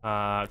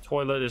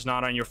 Toilet is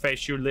not on your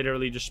face. You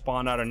literally just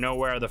spawned out of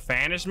nowhere. The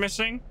fan is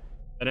missing.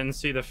 I didn't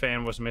see the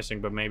fan was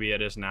missing, but maybe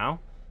it is now.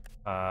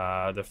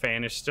 The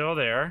fan is still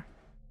there.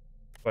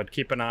 But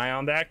keep an eye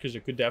on that, because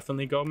it could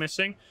definitely go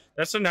missing.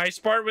 That's the nice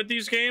part with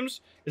these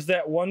games, is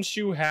that once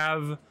you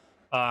have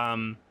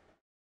learned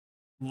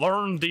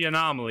the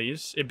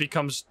anomalies, it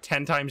becomes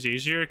 10 times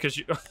easier, because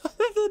you...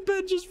 The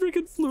bed just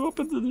freaking flew up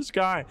into the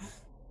sky.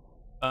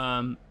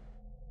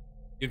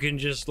 You can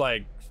just,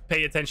 like,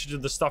 pay attention to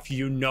the stuff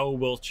you know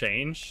will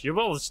change. You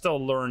will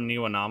still learn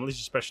new anomalies,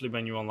 especially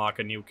when you unlock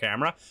a new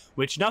camera,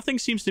 which nothing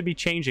seems to be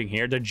changing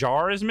here. The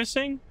jar is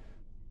missing.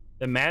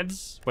 The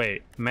meds...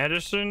 Wait,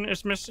 medicine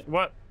is missing?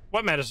 What?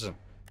 What medicine?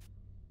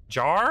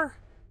 Jar?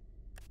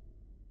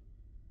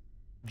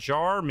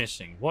 Jar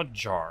missing. What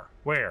jar?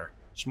 Where?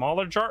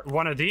 Smaller jar?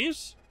 One of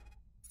these?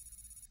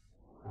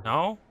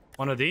 No?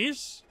 One of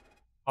these?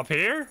 Up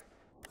here?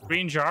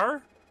 Green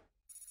jar?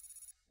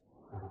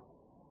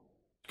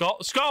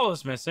 Skull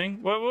is missing.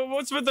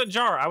 What's with the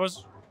jar?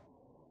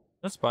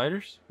 That's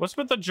spiders. What's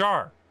with the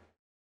jar?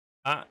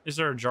 Is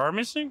there a jar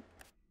missing?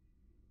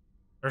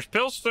 There's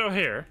pills still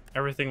here.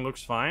 Everything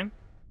looks fine.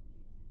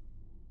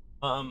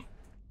 I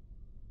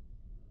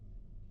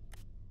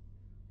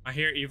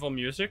hear evil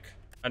music.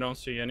 I don't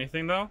see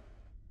anything though.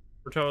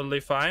 We're totally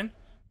fine.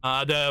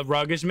 The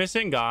rug is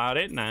missing. Got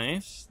it.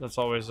 Nice. That's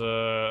always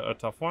a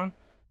tough one.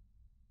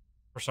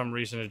 For some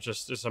reason, it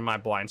just is in my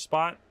blind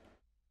spot.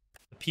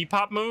 The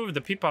Peapod move.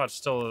 The Peapod's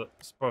still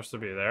supposed to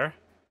be there.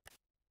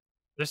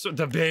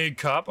 The big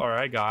cup. All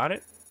right, got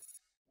it.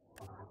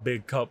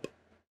 Big cup.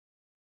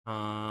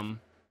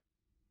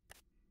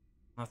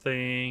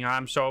 Nothing.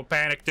 I'm so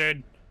panicked,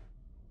 dude.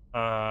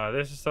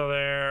 This is still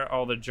there.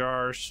 All the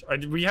jars.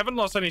 We haven't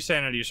lost any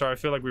sanity, so I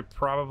feel like we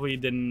probably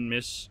didn't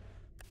miss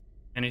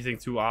anything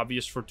too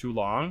obvious for too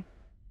long.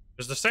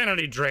 Because the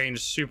sanity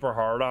drains super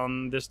hard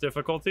on this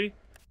difficulty.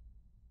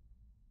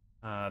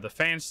 The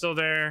fan's still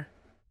there.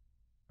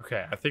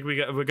 Okay, I think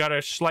we got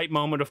a slight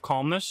moment of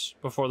calmness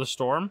before the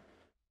storm.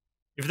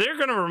 If they're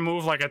gonna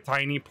remove like a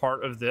tiny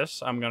part of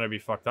this, I'm gonna be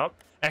fucked up.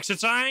 Exit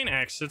sign.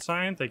 Exit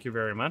sign. Thank you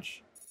very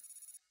much.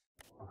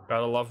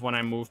 Gotta love when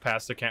I move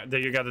past the camp.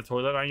 You got the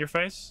toilet on your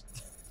face?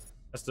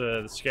 That's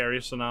the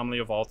scariest anomaly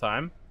of all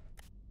time.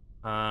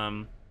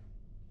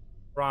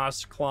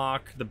 Frost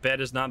clock. The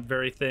bed is not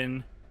very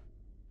thin.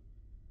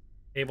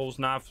 Table's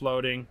not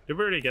floating. Did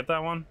we already get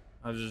that one?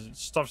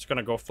 Stuff's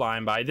gonna go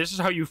flying by. This is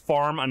how you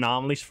farm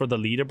anomalies for the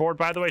leaderboard,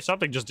 by the way.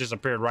 Something just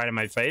disappeared right in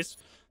my face.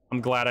 I'm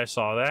glad I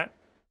saw that.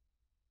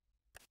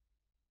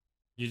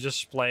 You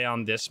just play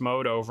on this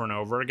mode over and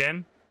over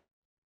again.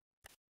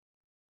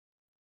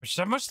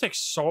 That must take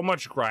so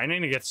much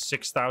grinding to get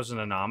 6,000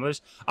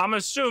 anomalies. I'm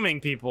assuming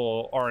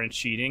people aren't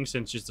cheating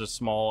since it's a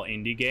small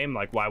indie game.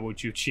 Like, why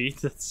would you cheat?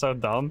 That's so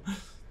dumb.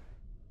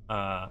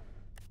 But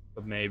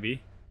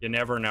maybe. You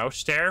never know.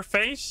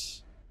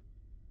 Stairface?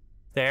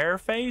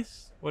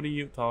 Stairface? What are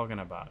you talking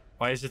about?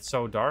 Why is it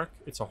so dark?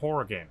 It's a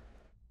horror game.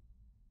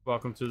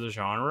 Welcome to the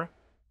genre.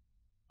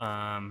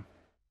 I'm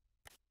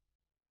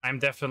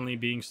definitely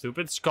being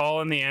stupid. Skull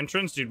in the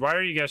entrance? Dude, why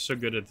are you guys so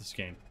good at this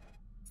game?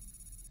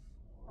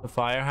 The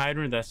fire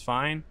hydrant, that's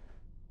fine.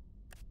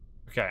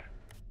 Okay.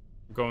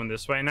 I'm going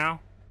this way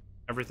now.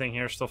 Everything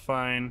here is still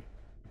fine.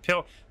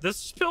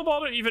 This pill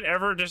bottle even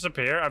ever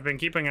disappear? I've been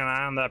keeping an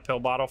eye on that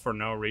pill bottle for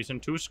no reason.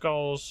 2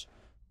 skulls.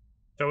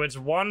 So it's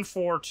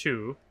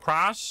 142.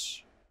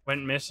 Cross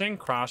went missing.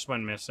 Cross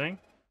went missing.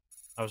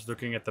 I was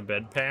looking at the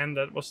bedpan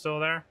that was still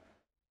there.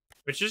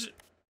 Which is...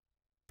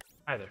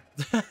 Either.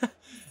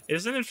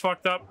 Isn't it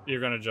fucked up?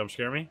 You're gonna jump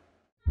scare me?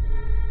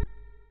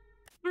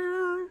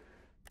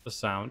 The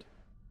sound.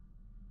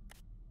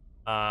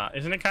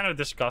 Isn't it kind of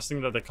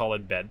disgusting that they call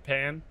it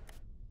bedpan?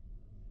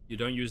 You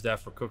don't use that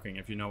for cooking,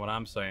 if you know what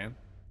I'm saying.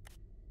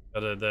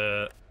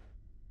 Like,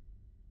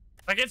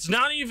 it's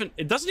not even...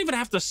 It doesn't even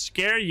have to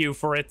scare you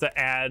for it to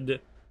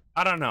add...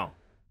 I don't know.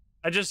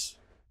 It just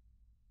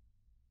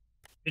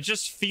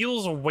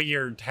feels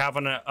weird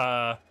having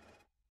an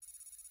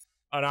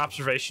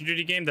observation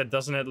duty game that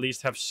doesn't at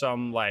least have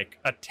some, like,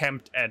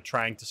 attempt at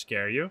trying to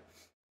scare you.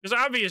 Because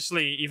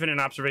obviously, even in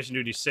Observation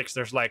Duty 6,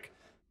 there's, like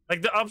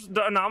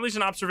the anomalies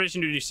in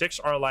Observation Duty 6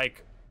 are,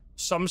 like,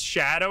 some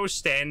shadow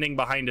standing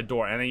behind a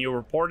door, and then you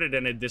report it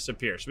and it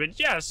disappears. But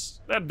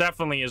yes, that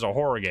definitely is a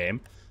horror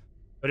game.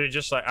 But it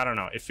just, like, I don't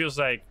know. It feels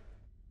like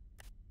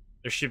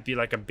there should be,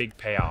 like, a big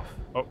payoff.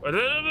 Oh,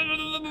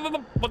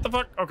 what the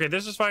fuck? Okay,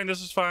 this is fine.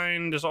 This is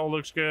fine. This all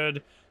looks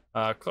good.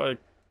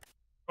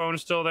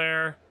 Phone's still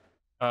there.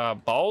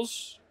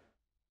 Balls?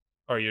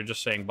 Or you're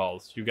just saying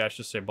balls? You guys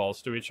just say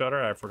balls to each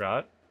other? I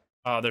forgot.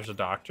 There's a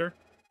doctor.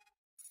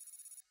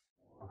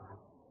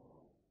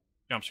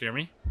 Jump scare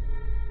me.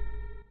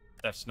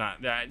 That's not...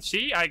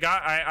 see,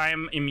 I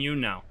am immune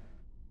now.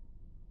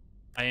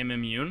 I am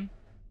immune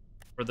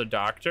for the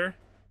doctor.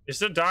 Is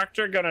the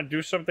doctor gonna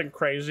do something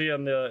crazy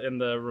in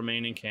the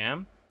remaining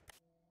cam?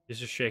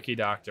 He's a shaky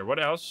doctor.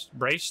 What else?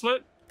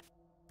 Bracelet?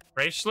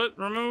 Bracelet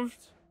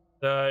removed?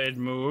 It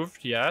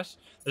moved, yes.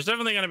 There's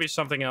definitely gonna be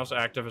something else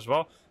active as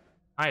well.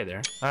 Hi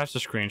there. That's a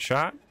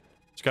screenshot.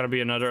 It's gotta be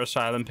another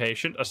asylum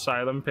patient.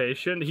 Asylum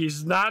patient.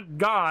 He's not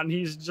gone.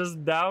 He's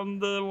just down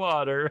the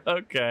water.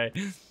 Okay.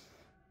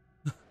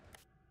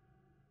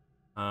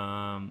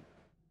 Nothing.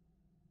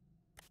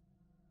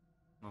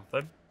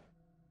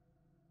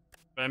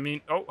 I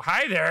mean, oh,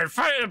 hi there.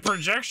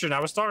 Projection. I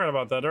was talking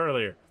about that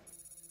earlier.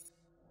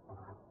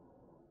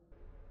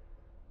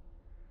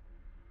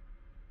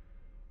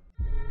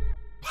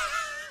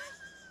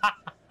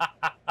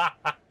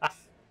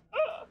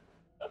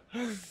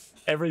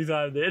 Every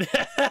time, dude.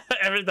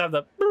 Every time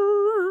the...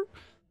 Oh,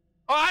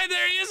 hi,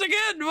 there he is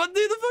again. What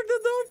the fuck the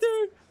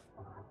doctor?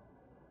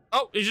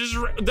 Oh, he just...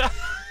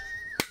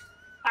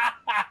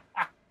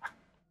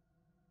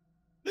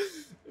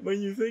 When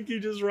you think he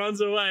just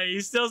runs away, he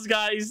still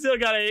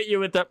gotta hit you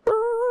with the...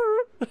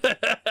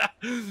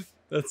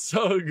 That's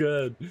so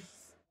good.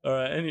 All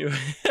right, anyway.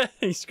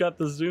 He's got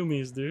the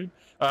zoomies, dude.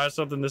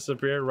 Something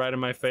disappeared right in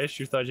my face.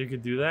 You thought you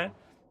could do that?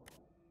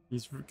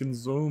 He's freaking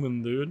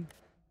zooming, dude.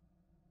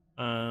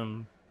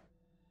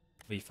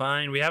 Be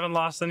fine. We haven't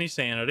lost any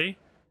sanity.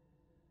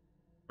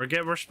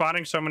 We're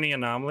spotting so many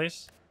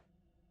anomalies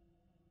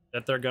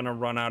that they're gonna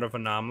run out of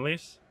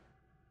anomalies.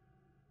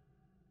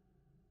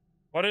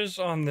 What is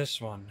on this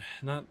one?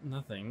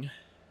 Nothing.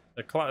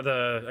 I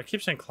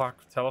keep saying clock,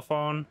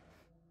 telephone,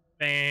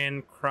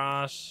 fan,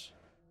 cross.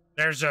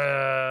 There's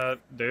a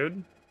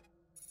dude.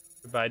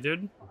 Goodbye,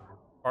 dude.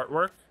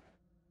 Artwork.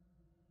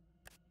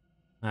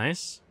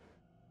 Nice.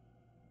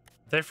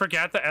 They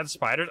forgot to add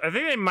spiders. I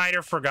think they might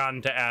have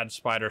forgotten to add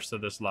spiders to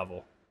this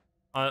level.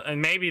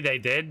 And maybe they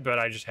did, but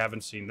I just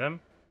haven't seen them.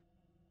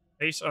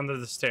 Face under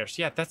the stairs.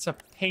 Yeah, that's a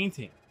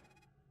painting.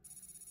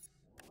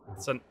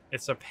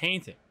 It's a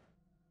painting.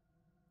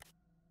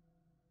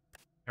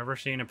 Ever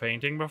seen a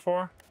painting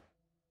before?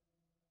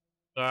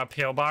 The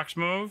pillbox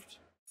moved.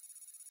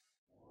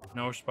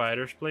 No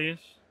spiders, please.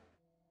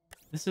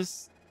 This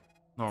is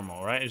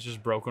normal, right? It's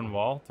just broken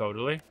wall,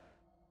 totally.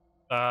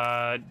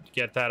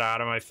 Get that out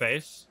of my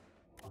face.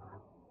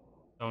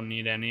 Don't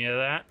need any of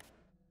that.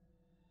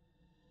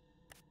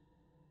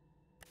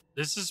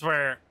 This is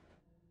where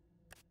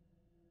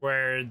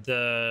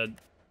the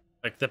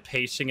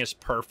pacing is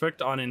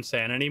perfect on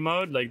insanity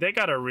mode. Like, they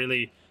gotta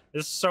really...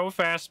 It's so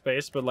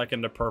fast-paced, but like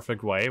in the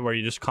perfect way, where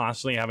you're just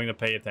constantly having to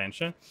pay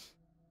attention.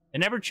 They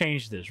never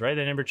changed this, right?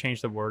 They never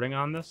changed the wording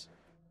on this.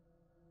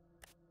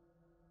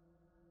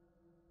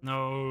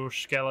 No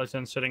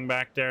skeleton sitting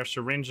back there.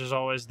 Syringe is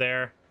always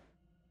there.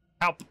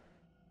 Help!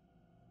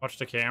 Watch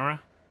the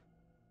camera.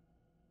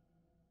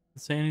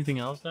 Does it say anything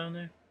else down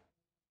there?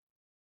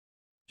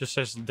 Just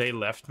says they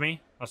left me.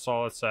 That's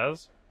all it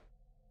says.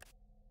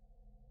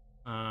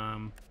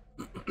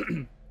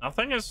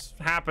 Nothing is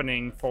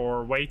happening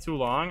for way too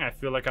long. I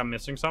feel like I'm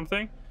missing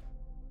something.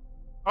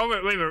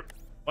 Oh, wait.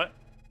 What?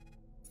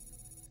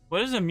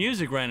 What is the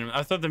music random?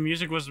 I thought the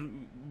music was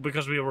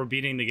because we were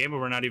beating the game, but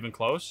we're not even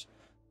close.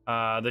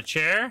 The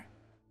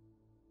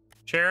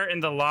chair in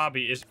the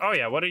lobby is... Oh,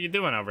 yeah. What are you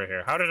doing over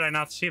here? How did I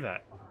not see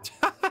that?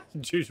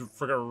 Jeez,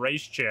 for a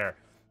race chair.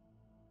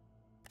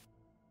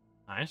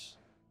 Nice.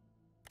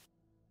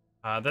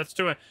 That's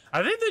doing...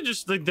 I think they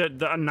just... Like,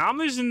 the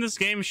anomalies in this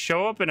game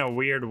show up in a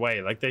weird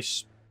way. Like,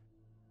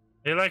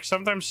 they like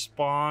sometimes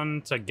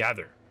spawn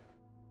together.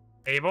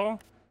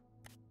 Table.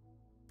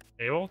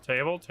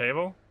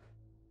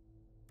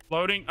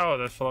 Floating. Oh,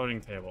 the floating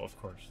table, of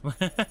course.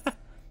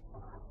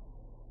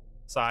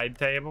 side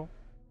table.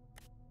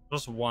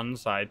 Just one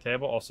side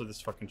table. Also,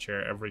 this fucking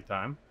chair every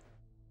time.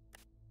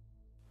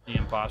 The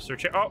imposter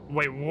chair. Oh,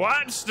 wait,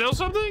 what? Still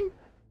something?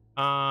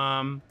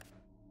 The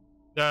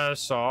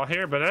saw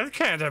here, but that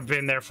can't have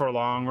been there for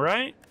long,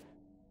 right?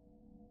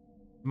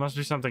 It must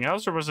be something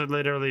else, or was it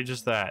literally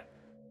just that?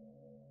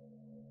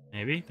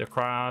 Maybe the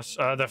cross,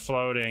 the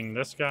floating.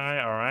 This guy,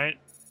 all right.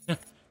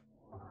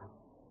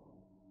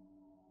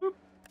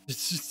 It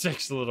just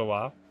takes a little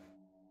while.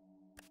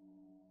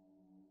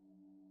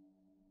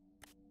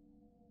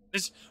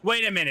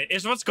 Wait a minute.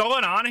 Is what's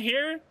going on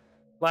here?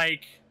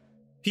 Like,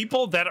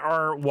 people that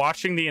are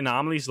watching the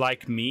anomalies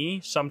like me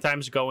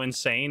sometimes go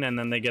insane and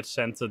then they get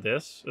sent to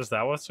this? Is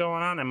that what's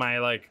going on? Am I,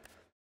 like,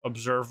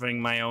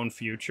 observing my own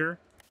future?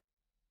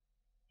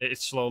 It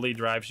slowly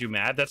drives you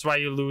mad. That's why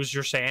you lose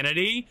your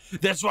sanity.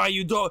 That's why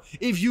you don't.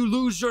 If you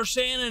lose your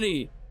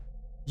sanity,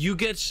 you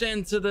get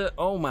sent to the.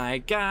 Oh my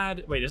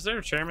god. Wait, is there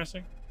a chair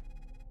missing?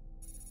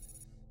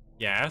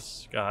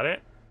 Yes, got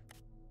it.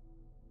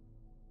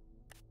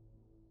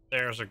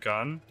 There's a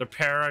gun. The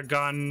Para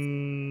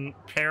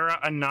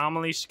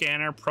Anomaly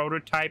Scanner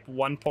Prototype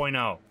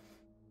 1.0.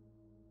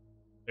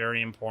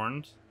 Very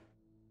important.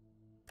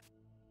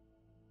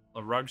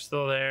 The rug's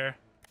still there.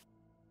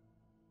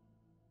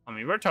 I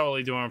mean, we're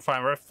totally doing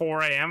fine. We're at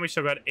 4 a.m. We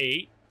still got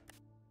 8.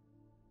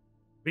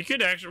 We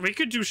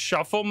could do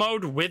shuffle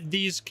mode with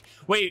these.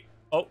 Wait.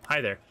 Oh,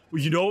 hi there.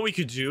 You know what we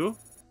could do?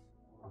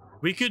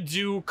 We could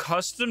do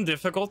custom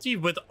difficulty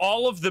with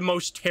all of the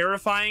most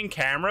terrifying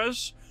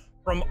cameras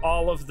from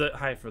all of the.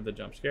 Hi for the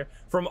jump scare.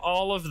 From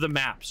all of the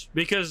maps,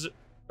 because,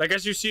 like,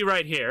 as you see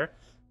right here,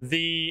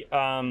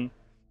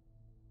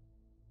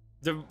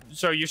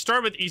 so you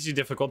start with easy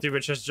difficulty,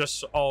 which is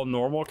just all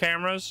normal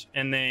cameras,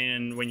 and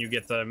then when you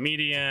get the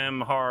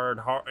medium, hard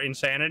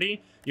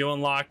insanity, you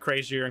unlock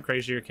crazier and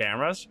crazier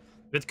cameras.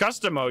 With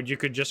custom mode, you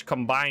could just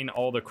combine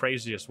all the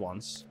craziest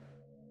ones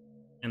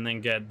and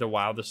then get the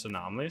wildest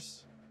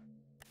anomalies.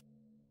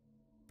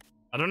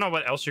 I don't know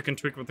what else you can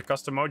tweak with the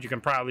custom mode. You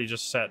can probably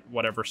just set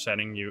whatever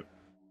setting you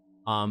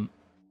thought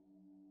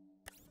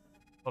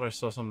I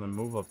saw something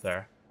move up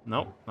there.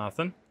 Nope,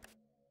 nothing.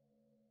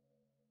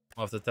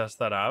 I'll have to test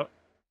that out.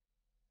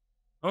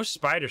 Oh,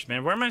 spiders,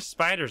 man. Where are my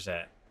spiders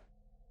at?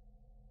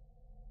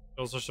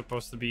 Those are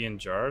supposed to be in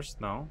jars?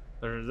 No.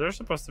 They're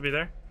supposed to be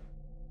there.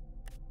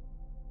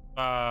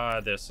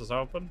 This is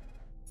open.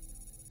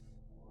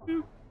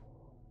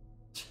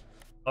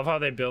 Love how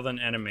they build an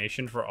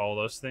animation for all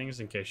those things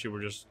in case you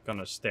were just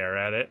gonna stare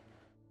at it.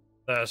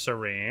 The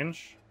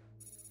syringe.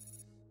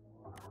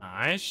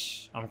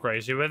 Nice. I'm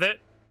crazy with it.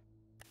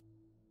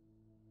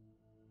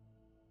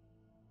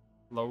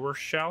 Lower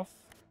shelf.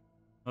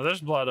 Oh,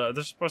 there's blood.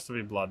 There's supposed to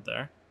be blood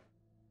there.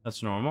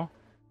 That's normal.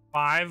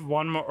 5,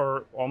 1 more,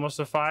 or almost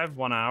a 5,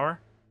 1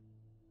 hour.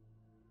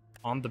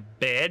 On the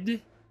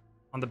bed?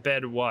 On the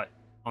bed what?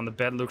 On the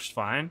bed looks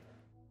fine.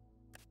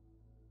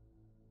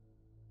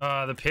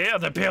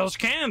 The pills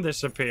can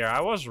disappear.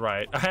 I was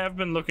right. I have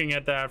been looking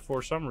at that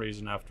for some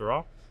reason after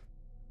all.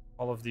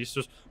 All of these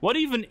tools. What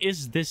even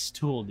is this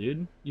tool,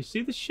 dude? You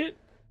see the shit?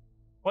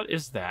 What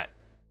is that?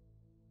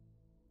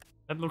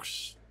 That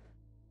looks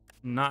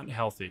not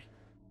healthy.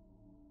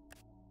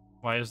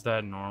 Why is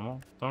that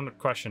normal? Don't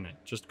question it.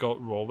 Just go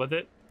roll with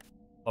it.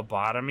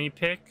 Lobotomy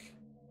pick?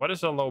 What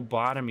is a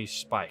lobotomy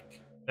spike?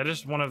 That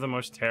is one of the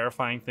most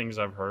terrifying things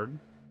I've heard.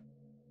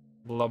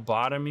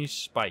 Lobotomy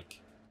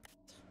spike.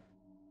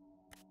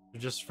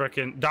 Just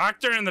freaking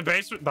doctor in the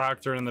basement.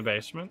 Doctor in the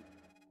basement.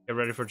 Get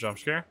ready for jump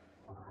scare.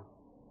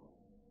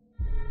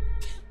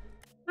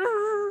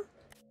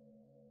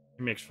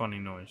 He makes funny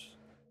noise.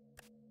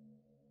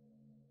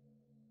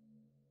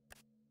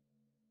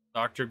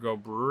 Dr. Go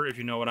Brewer, if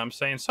you know what I'm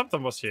saying.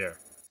 Something was here.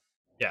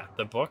 Yeah,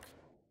 the book.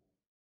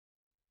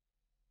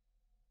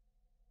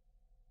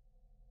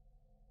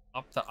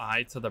 Up the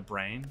eye to the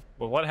brain.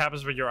 Well, what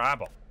happens with your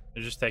eyeball?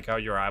 You just take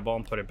out your eyeball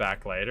and put it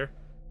back later.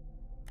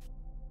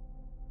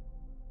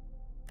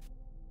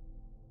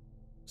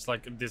 It's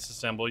like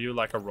disassemble you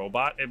like a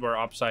robot. If we're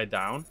upside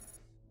down.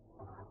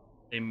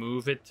 They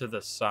move it to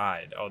the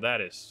side. Oh, that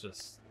is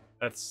just...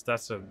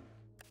 That's a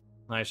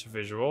nice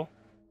visual.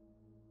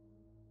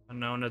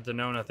 Anona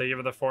Denona, thank you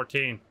for the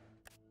 14.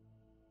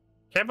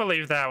 Can't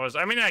believe that was...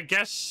 I mean, I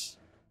guess,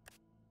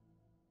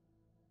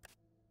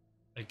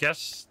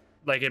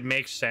 like, it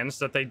makes sense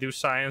that they do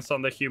science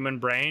on the human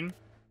brain.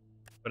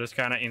 But it's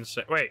kind of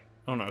insane. Wait.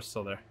 Oh, no, it's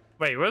still there.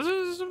 Wait, what is it?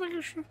 Is something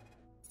like a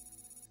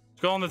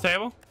skull on the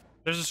table?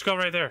 There's a skull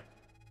right there.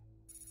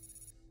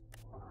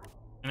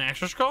 An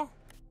extra skull?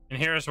 In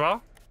here as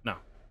well? No.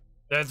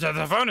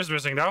 The phone is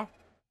missing, though.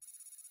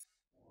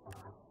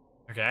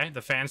 Okay,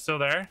 the fan's still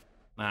there.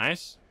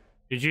 Nice.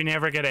 Did you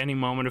never get any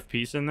moment of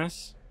peace in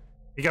this?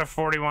 You got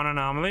 41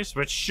 anomalies,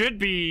 which should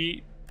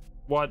be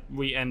what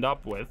we end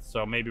up with.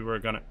 So maybe we're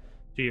gonna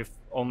see if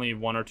only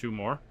 1 or 2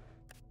 more.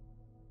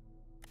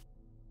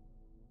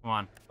 Come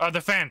on. Oh, the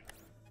fan.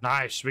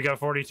 Nice. We got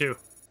 42.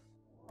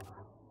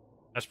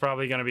 That's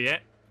probably gonna be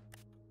it.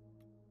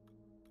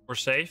 We're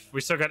safe.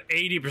 We still got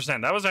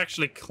 80%. That was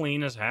actually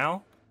clean as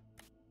hell.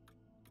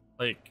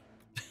 Like,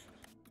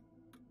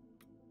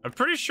 I'm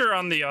pretty sure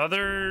on the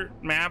other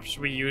maps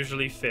we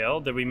usually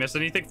fail. Did we miss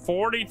anything?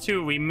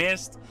 42. We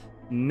missed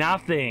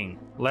nothing.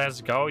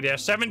 Let's go. Yeah,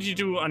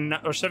 72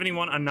 or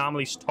 71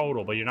 anomalies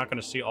total, but you're not going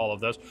to see all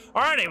of those.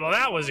 Alrighty, well,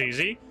 that was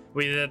easy.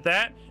 We did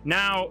that.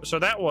 Now, so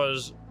that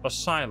was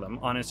Asylum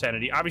on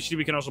Insanity. Obviously,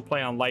 we can also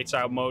play on Lights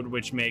Out mode,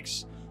 which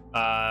makes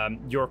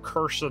your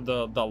curse of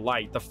the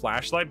light, the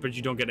flashlight, but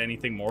you don't get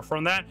anything more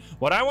from that.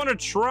 What I want to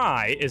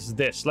try is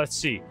this. Let's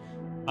see.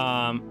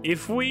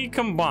 If we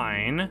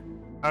combine...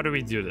 How do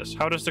we do this?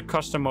 How does the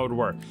custom mode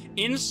work?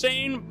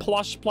 Insane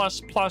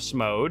plus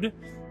mode,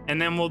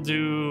 and then we'll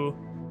do...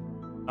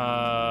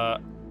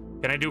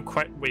 Can I do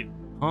quite... Wait,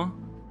 huh?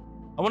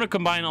 I want to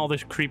combine all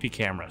these creepy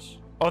cameras.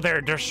 Oh,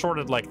 they're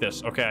sorted like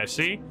this. Okay, I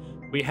see.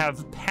 We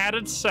have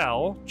padded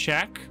cell,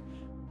 check.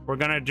 We're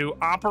gonna do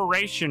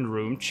operation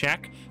room,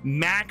 check.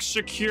 Max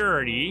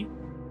security.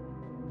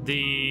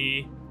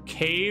 The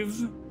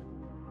cave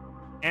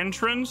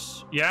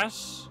entrance,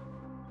 yes.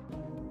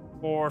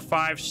 4,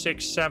 5,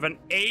 6, 7,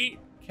 8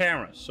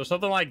 cameras. So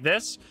something like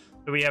this.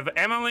 We have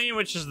Emily,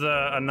 which is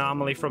the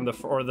anomaly from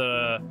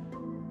the...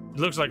 It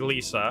looks like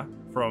Lisa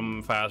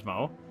from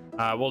Phasmo.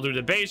 We'll do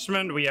the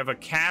basement. We have a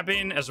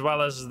cabin as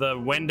well as the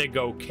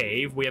Wendigo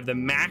cave. We have the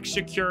max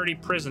security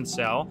prison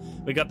cell.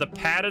 We got the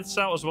padded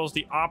cell as well as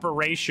the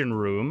operation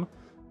room.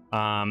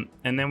 And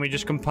then we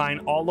just combine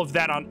all of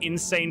that on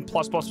insane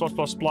plus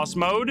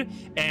mode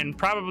and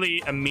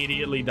probably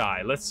immediately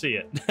die. Let's see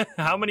it.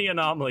 How many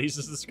anomalies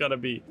is this gonna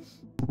be?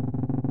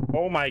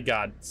 Oh my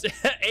god.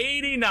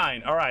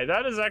 89. All right,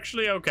 that is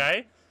actually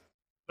okay.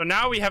 So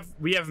now we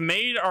have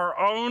made our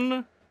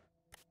own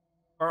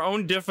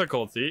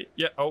difficulty.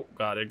 Yeah. Oh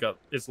god,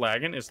 it's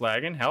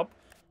lagging. Help.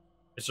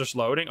 It's just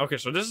loading. Okay,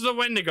 so this is a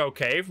Wendigo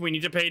cave. We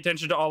need to pay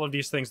attention to all of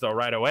these things though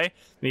right away.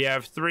 We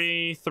have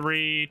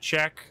 3,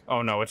 check.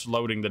 Oh no, it's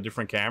loading the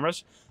different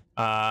cameras.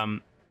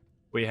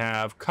 We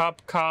have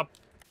cup,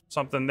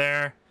 something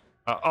there.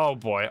 Oh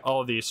boy,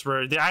 all of these.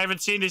 I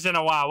haven't seen these in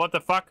a while. What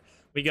the fuck?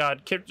 We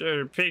got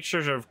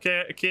pictures of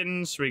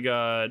kittens. We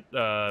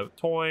got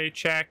toy,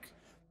 check.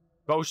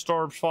 Ghost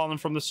orbs falling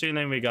from the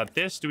ceiling. We got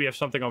this. Do we have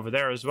something over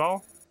there as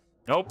well?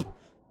 Nope.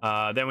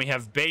 Then we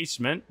have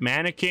basement,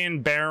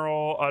 mannequin,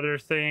 barrel, other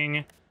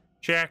thing,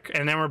 check,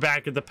 and then we're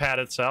back at the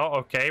padded cell.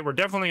 Okay, we're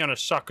definitely gonna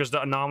suck because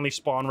the anomaly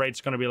spawn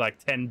rate's gonna be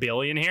like 10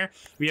 billion here.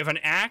 We have an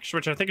axe,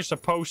 which I think is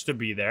supposed to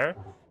be there.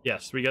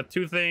 Yes, we got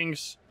 2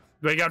 things.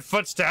 We got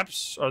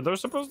footsteps. Are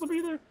those supposed to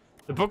be there?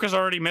 The book is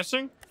already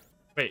missing.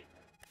 Wait,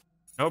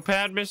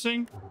 notepad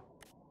missing.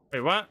 Wait,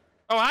 what?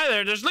 Oh, hi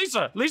there. There's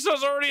Lisa.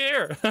 Lisa's already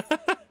here.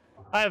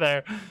 Hi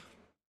there.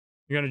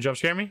 You're gonna jump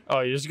scare me? Oh,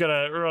 you're just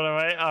gonna run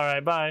away? All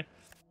right, bye.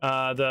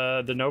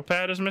 The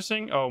notepad is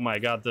missing. Oh my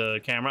god, the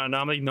camera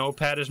anomaly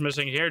notepad is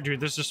missing here.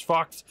 Dude, this is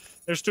fucked.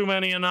 There's too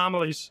many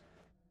anomalies.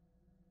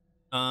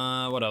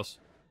 What else?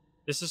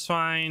 This is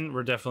fine.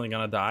 We're definitely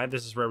gonna die.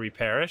 This is where we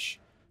perish.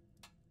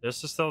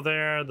 This is still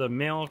there. The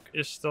milk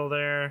is still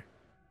there.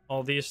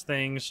 All these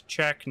things,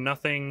 check.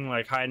 Nothing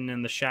like hiding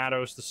in the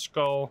shadows. The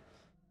skull.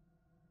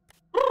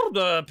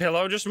 The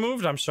pillow just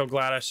moved. I'm so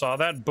glad I saw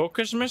that. Book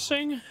is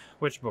missing.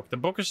 Which book? The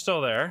book is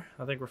still there.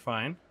 I think we're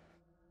fine.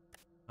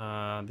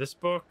 This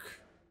book.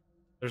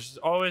 There's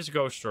always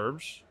ghost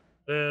orbs.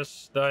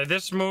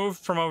 This moved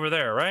from over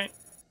there, right?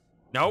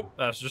 Nope,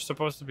 that's just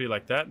supposed to be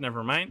like that.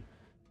 Never mind.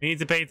 We need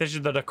to pay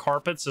attention to the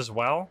carpets as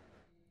well.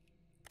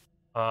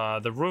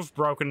 The roof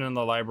broken in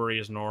the library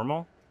is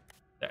normal.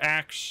 The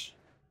axe.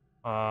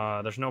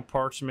 There's no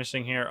parts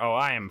missing here. Oh,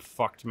 I am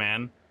fucked,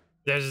 man.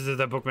 There's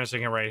the book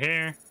missing right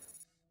here.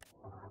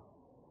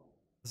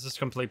 This is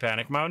complete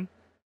panic mode.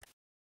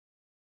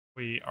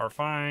 We are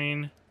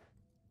fine.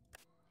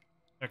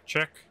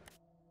 Check.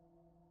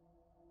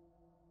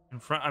 In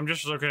front, I'm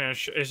just looking at.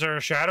 Is there a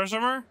shadow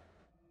somewhere?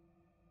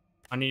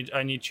 I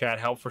need chat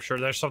help for sure.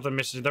 There's something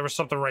missing. There was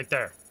something right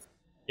there.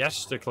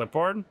 Yes, the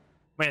clipboard.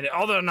 Man,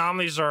 all the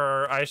anomalies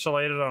are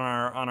isolated on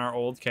our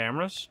old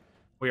cameras.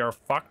 We are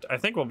fucked. I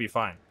think we'll be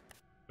fine.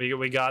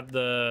 We got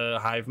the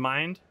hive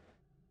mind.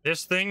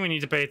 This thing we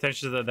need to pay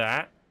attention to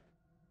that.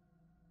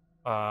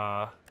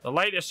 The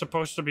light is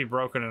supposed to be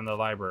broken in the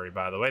library,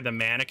 by the way. The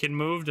mannequin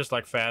moved just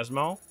like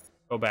Phasmo.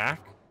 Go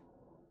back.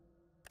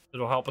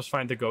 It'll help us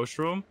find the ghost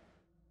room.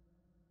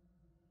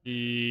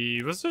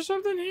 Was there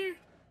something here?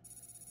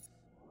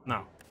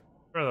 No.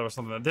 Sure, there was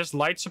something. This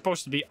light's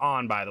supposed to be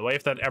on, by the way.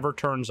 If that ever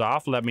turns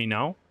off, let me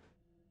know.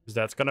 Because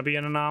that's going to be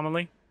an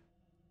anomaly.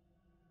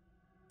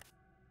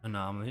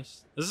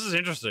 Anomalies. This is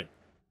interesting.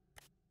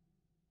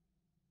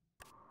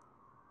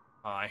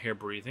 I hear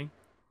breathing.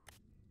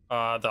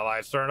 The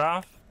lights turned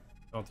off.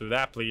 Don't do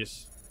that,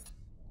 please.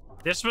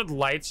 This with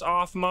lights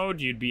off mode,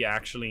 you'd be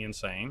actually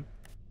insane.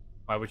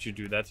 Why would you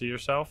do that to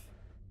yourself?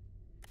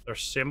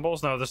 There's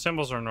symbols? No, the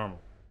symbols are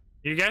normal.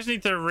 You guys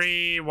need to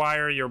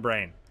rewire your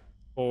brain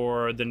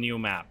for the new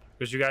map.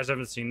 Because you guys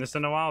haven't seen this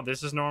in a while.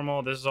 This is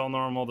normal. This is all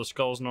normal. The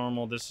skull's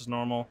normal. This is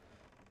normal.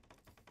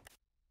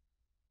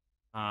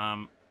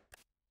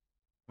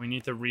 We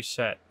need to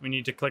reset. We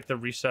need to click the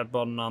reset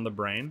button on the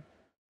brain.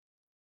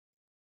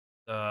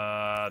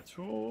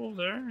 Tool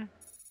there.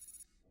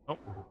 Oh,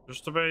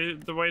 just the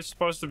way it's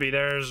supposed to be.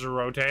 There's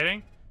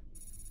rotating.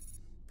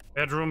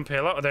 Bedroom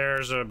pillow.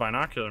 There's a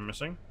binocular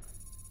missing.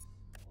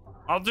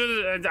 I'll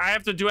do I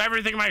have to do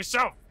everything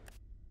myself.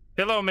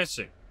 Pillow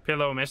missing.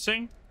 Pillow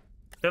missing.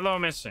 Pillow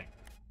missing.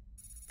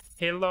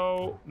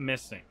 Pillow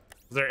missing.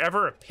 Is there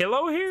ever a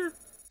pillow here?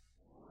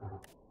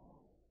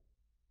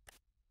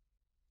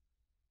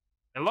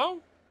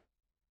 Hello?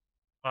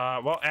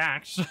 Well,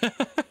 axe.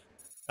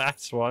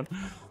 That's one.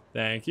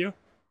 Thank you.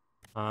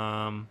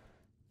 Don't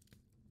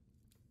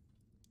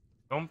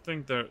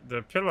think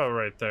the pillow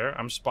right there.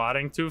 I'm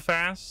spotting too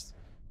fast.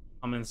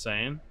 I'm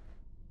insane.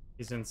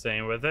 He's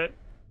insane with it.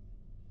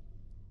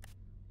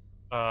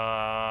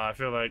 I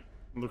feel like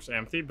it looks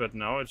empty, but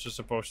no, it's just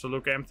supposed to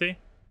look empty.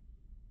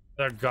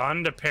 The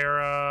gun, the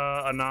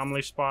para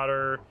anomaly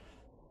spotter,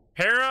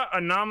 para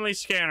anomaly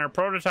scanner,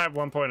 prototype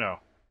 1.0.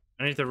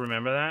 I need to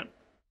remember that.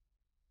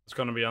 It's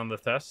gonna be on the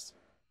test.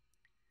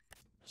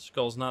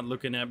 Skull's not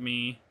looking at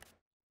me.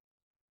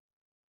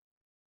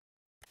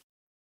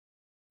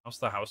 How's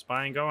the house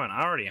buying going?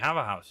 I already have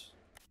a house.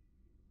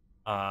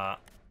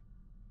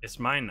 It's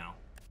mine now.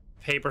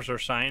 Papers are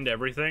signed,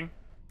 everything.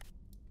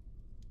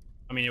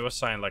 I mean, it was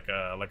signed like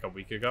a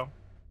week ago.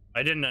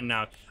 I didn't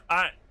announce.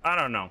 I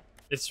don't know.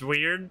 It's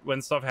weird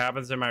when stuff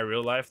happens in my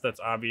real life that's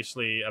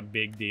obviously a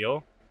big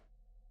deal.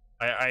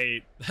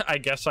 I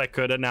guess I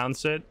could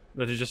announce it,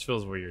 but it just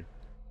feels weird.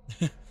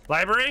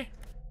 Library?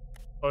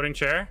 Floating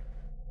chair?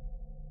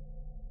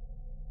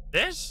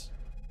 This?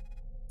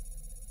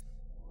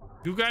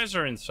 You guys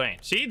are insane.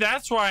 See,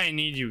 that's why I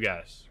need you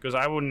guys, because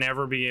I would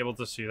never be able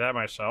to see that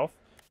myself.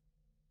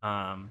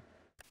 I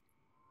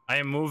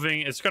am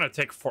moving. It's gonna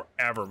take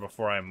forever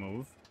before I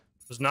move,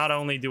 because not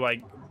only do I...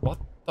 What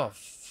the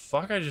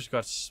fuck? I just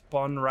got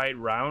spun right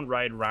round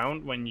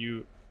when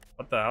you...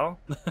 What the hell?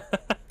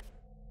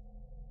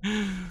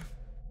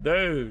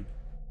 Dude.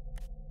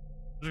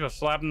 I just got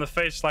slapped in the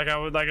face like I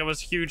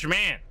was a huge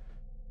man.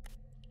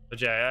 But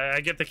yeah,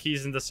 I get the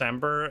keys in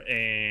December,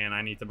 and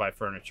I need to buy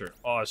furniture.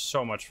 Oh,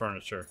 so much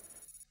furniture.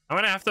 I'm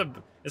gonna have to...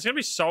 It's gonna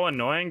be so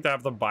annoying to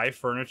have to buy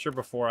furniture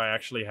before I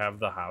actually have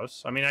the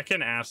house. I mean, I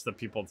can ask the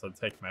people to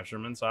take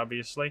measurements,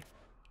 obviously.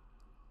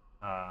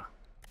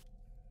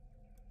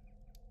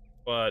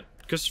 But...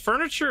 Because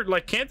furniture,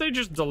 like, can't they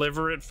just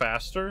deliver it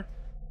faster?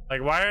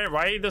 Like,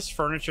 why does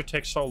furniture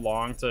take so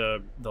long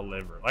to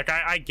deliver? Like,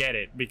 I get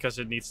it, because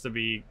it needs to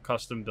be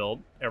custom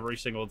built every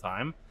single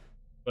time.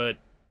 But...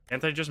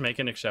 Can't they just make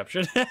an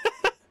exception?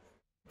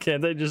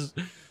 Can't they just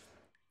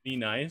be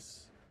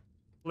nice?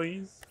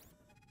 Please?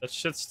 That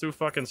shit's too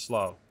fucking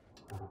slow.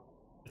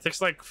 It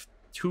takes like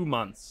 2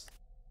 months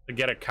to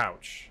get a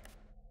couch.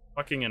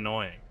 Fucking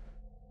annoying.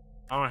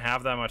 I don't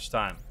have that much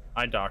time.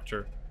 Hi,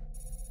 doctor.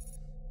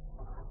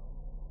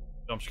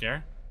 Jump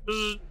scare.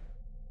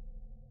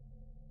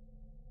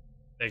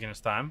 Taking his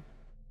time.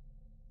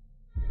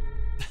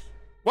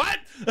 What?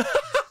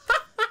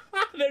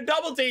 They're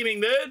double teaming,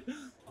 dude.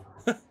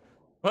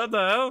 What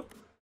the hell?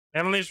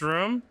 Emily's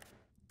room?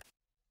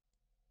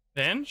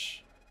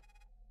 Bench?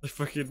 The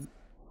fucking...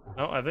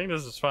 Oh, I think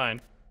this is fine.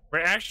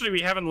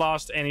 We haven't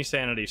lost any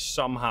sanity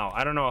somehow.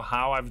 I don't know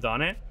how I've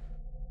done it.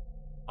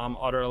 I'm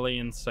utterly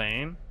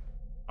insane.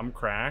 I'm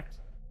cracked.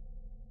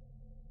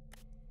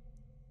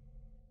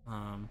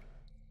 Yeah,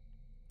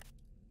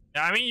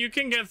 I mean, you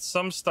can get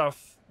some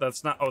stuff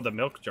that's not... Oh, the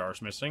milk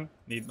jar's missing.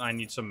 I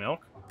need some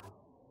milk.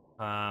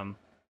 And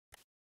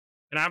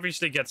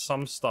obviously get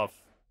some stuff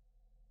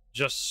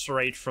just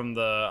straight from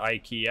the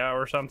IKEA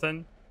or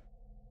something.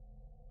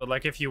 But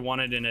like if you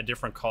want it in a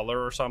different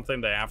color or something,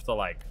 they have to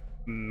like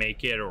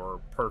make it or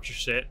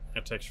purchase it.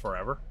 It takes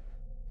forever.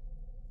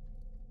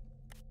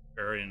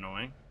 Very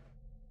annoying.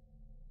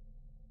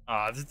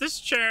 Did this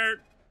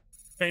chair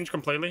change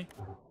completely?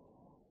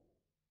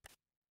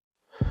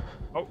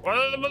 Oh,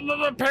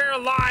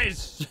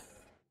 paralyzed!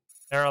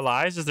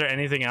 Paralyzed? Is there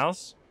anything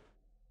else?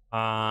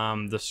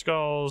 The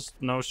skulls,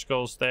 no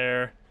skulls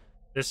there.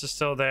 This is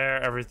still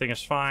there. Everything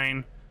is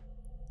fine.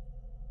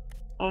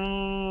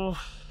 Oh.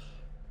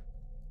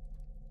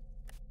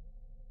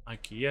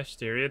 IKEA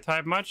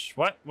stereotype much?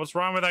 What? What's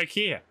wrong with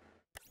IKEA?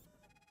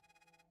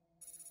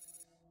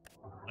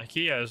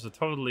 IKEA is a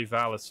totally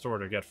valid store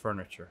to get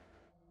furniture.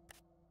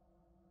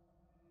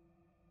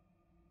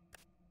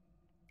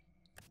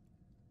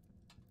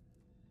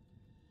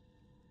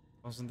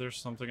 Wasn't there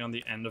something on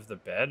the end of the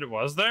bed?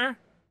 Was there?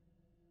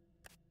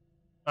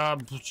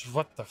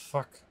 What the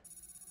fuck?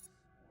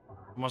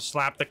 I'm gonna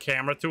slap the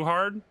camera too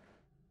hard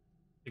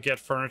to get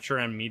furniture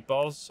and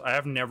meatballs. I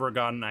have never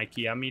gotten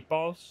IKEA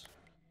meatballs.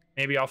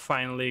 Maybe I'll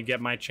finally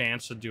get my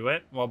chance to do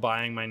it while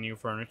buying my new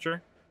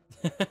furniture.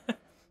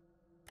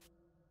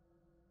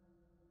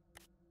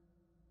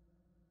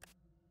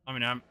 I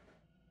mean,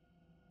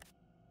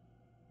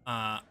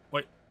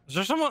 wait, is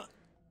there someone?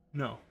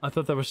 No, I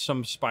thought there was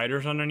some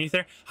spiders underneath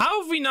there.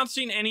 How have we not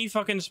seen any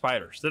fucking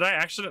spiders? Did I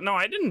accidentally? No,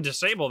 I didn't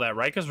disable that,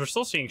 right? Because we're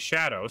still seeing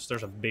shadows.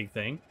 There's a big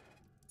thing.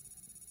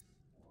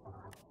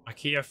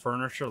 IKEA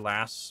furniture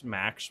lasts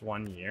max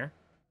 1 year.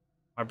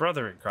 My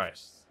brother in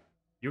Christ.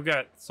 You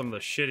got some of the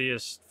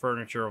shittiest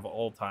furniture of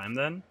all time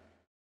then.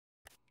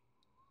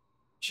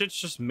 Shit's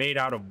just made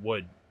out of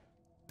wood.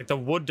 Like, the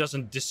wood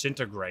doesn't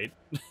disintegrate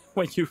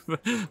when you,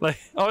 like,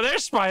 oh,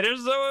 there's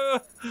spiders.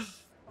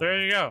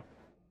 There you go.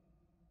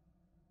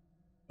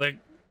 Like,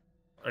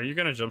 are you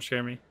gonna jump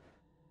scare me?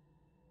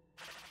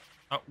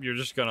 Oh, you're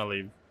just gonna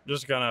leave.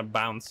 Just gonna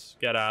bounce.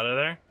 Get out of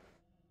there.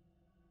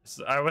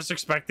 I was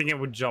expecting it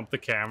would jump the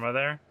camera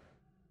there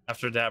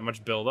after that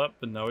much buildup,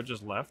 but no, it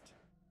just left.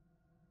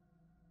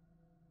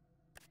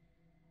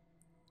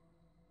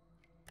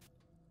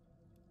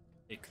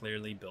 It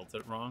clearly built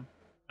it wrong.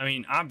 I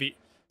mean,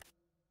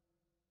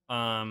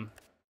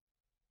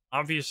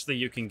 obviously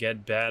you can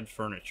get bad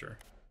furniture.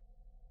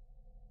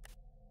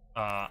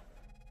 But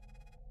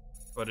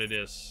it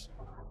is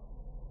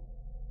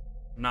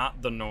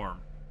not the norm.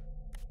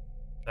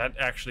 That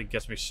actually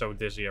gets me so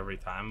dizzy every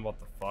time. What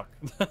the fuck?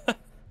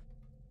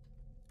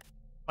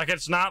 Like,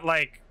 it's not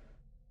like...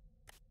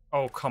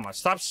 Oh, come on.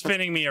 Stop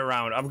spinning me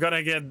around. I'm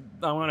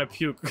gonna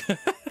puke.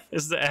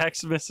 Is the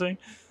axe missing?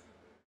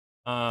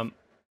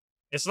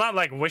 It's not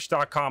like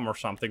Wish.com or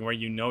something where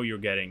you know you're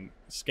getting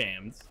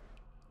scammed.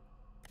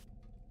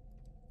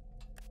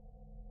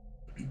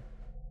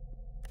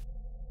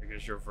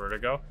 Because your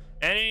vertigo.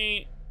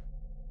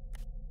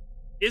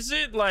 Is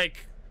it,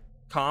 like,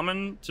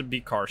 common to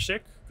be car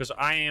sick? Because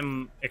I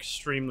am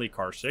extremely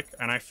car sick,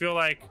 and I feel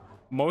like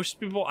most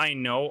people I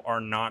know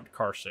are not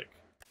car sick.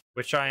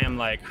 Which I am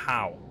like,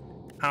 how?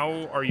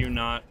 How are you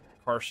not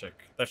car sick?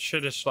 That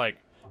shit is like...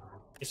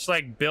 It's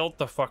like built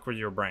the fuck with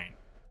your brain.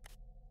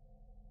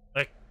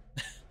 Like,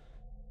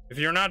 if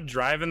you're not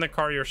driving the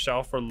car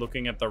yourself or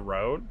looking at the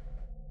road,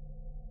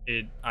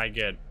 I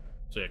get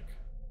sick.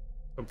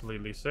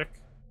 Completely sick.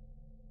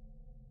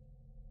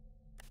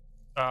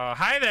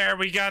 Hi there,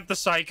 we got the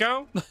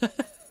Psycho.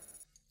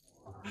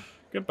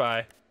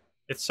 Goodbye.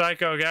 It's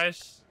Psycho,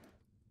 guys.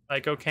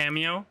 Psycho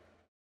cameo.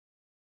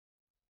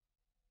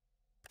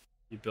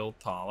 You build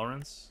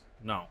tolerance?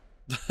 No.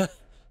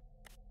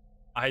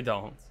 I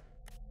don't.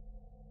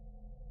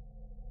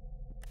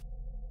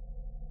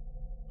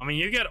 I mean,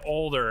 you get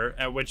older,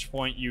 at which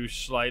point you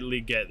slightly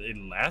get it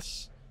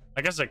less.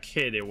 Like, as a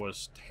kid, it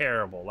was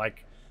terrible.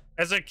 Like,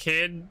 as a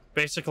kid,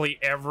 basically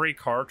every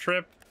car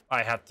trip,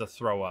 I had to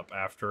throw up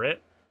after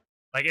it.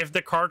 Like, if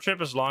the car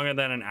trip is longer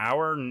than an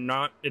hour,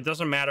 it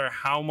doesn't matter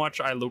how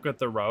much I look at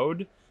the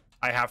road,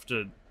 I have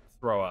to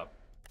throw up.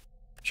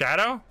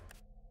 Shadow?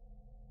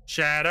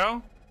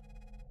 Shadow?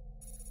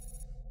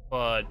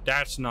 But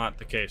that's not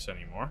the case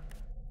anymore.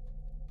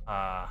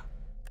 But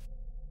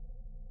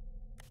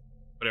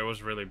it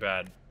was really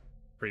bad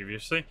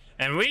previously.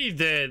 And we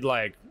did,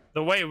 like,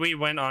 the way we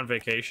went on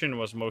vacation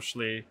was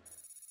mostly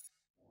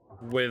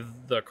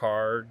with the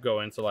car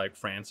going to, like,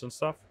 France and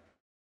stuff.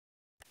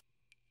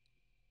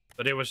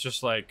 But it was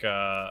just, like,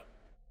 an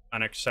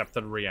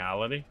accepted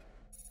reality.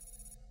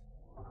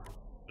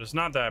 It's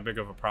not that big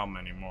of a problem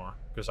anymore,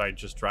 because I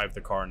just drive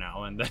the car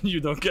now, and then you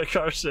don't get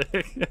car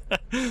sick.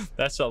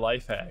 That's a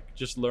life hack.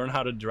 Just learn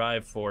how to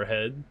drive,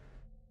 forehead.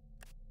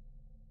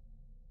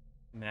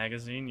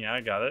 Magazine, yeah, I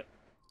got it.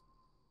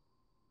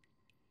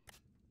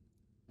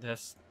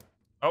 That's...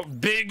 Oh,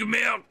 big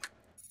milk!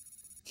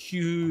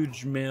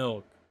 Huge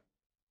milk.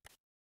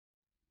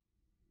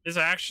 It's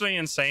actually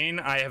insane.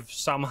 I have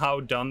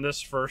somehow done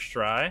this first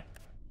try.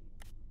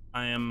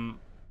 I am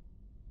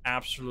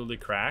absolutely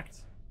cracked.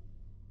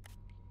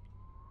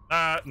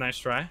 Nice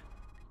try.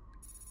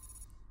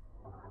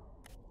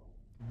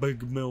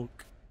 Big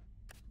milk.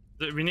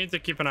 We need to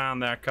keep an eye on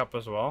that cup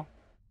as well.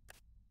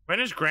 When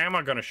is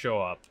Grandma gonna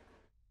show up?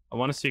 I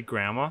want to see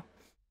Grandma.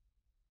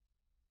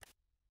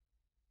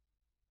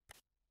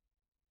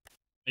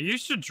 I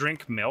used to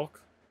drink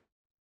milk.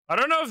 I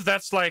don't know if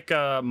that's like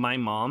my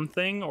mom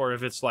thing or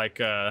if it's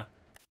like a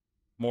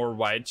more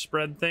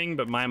widespread thing,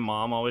 but my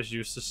mom always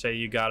used to say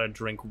you gotta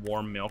drink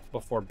warm milk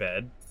before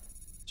bed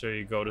so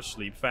you go to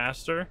sleep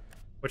faster,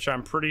 which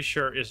I'm pretty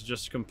sure is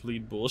just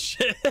complete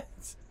bullshit.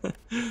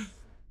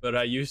 But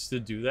I used to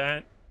do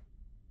that.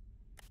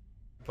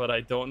 But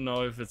I don't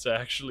know if it's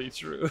actually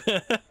true.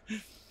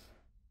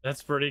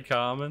 That's pretty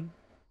common.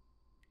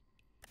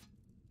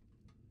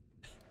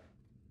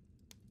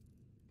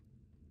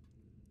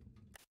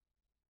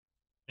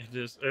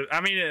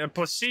 I mean,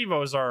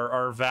 placebos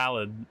are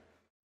valid.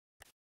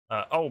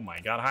 Oh my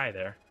god, hi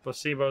there.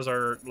 Placebos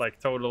are like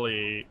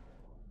totally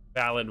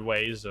valid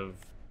ways of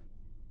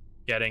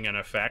getting an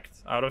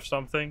effect out of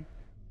something.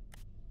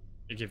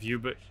 Like if you,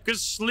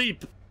 because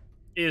sleep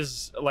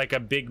is like a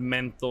big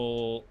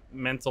mental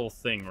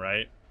thing,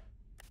 right?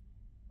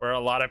 Where a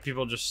lot of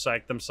people just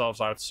psych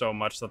themselves out so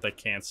much that they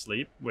can't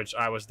sleep, which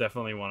I was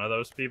definitely one of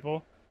those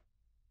people.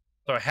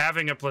 So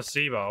having a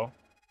placebo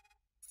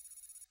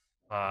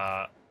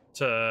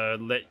to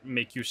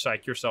make you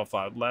psych yourself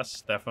out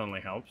less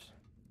definitely helps.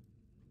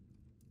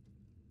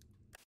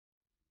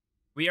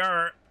 We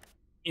are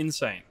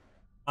insane.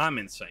 I'm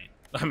insane.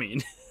 I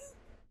mean,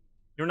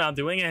 you're not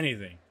doing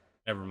anything.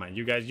 Never mind.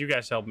 You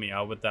guys helped me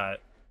out with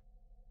that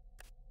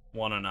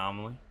one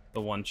anomaly,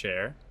 the one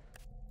chair.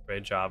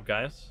 Great job,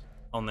 guys.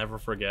 I'll never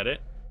forget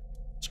it.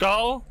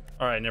 Skull?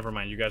 All right, never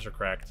mind. You guys are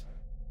cracked.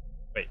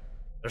 Wait,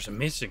 there's a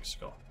missing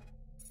skull.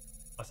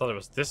 I thought it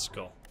was this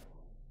skull.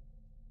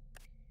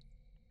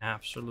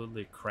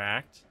 Absolutely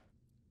cracked.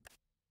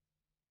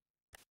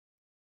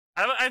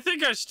 I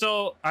think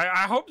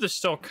I hope this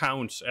still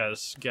counts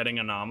as getting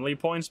anomaly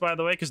points, by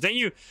the way, because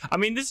then I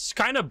mean, this is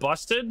kind of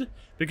busted,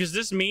 because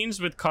this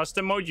means with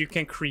custom mode, you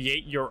can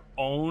create your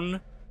own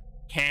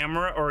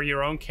camera or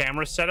your own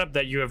camera setup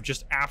that you have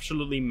just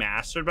absolutely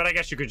mastered, but I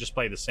guess you could just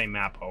play the same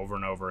map over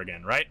and over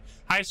again, right?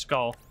 Hi,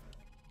 Skull.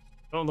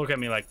 Don't look at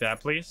me like that,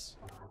 please.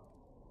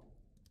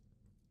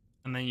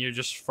 And then you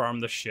just farm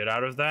the shit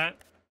out of that.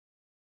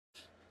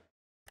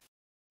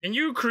 Can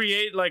you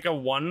create like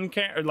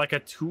a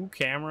 2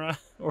 camera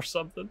or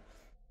something?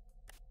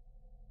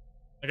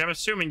 Like, I'm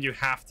assuming you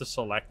have to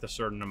select a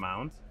certain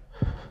amount.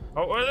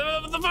 Oh,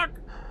 what the fuck?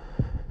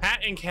 Hat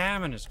and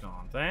cabin is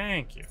gone.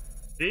 Thank you.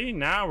 See,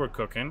 now we're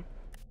cooking.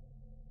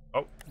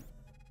 Oh,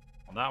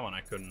 well, that one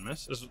I couldn't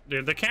miss.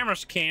 The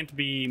cameras can't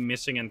be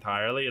missing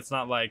entirely. It's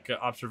not like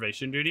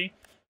observation duty,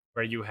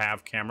 where you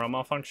have camera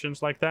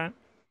malfunctions like that.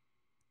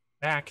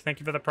 Back. Thank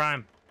you for the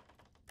prime.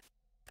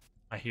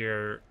 I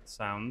hear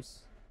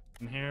sounds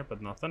in here,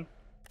 but nothing.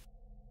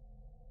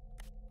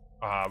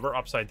 We're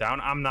upside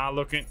down. I'm not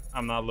looking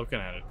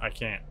at it. I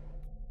can't.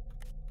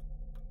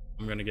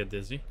 I'm gonna get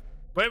dizzy.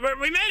 Wait,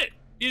 we made it.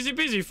 Easy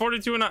peasy.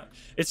 42 and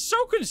it's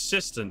so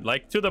consistent,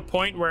 like to the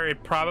point where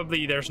it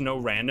probably there's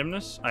no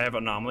randomness. I have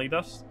anomaly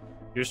dust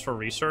used for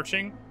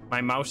researching.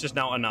 My mouse is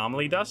now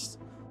anomaly dust.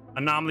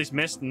 Anomalies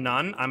missed,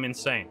 none. I'm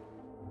insane.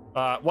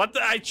 What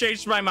I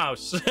changed my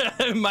mouse.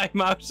 My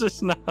mouse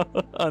is now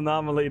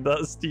anomaly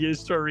dust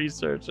used for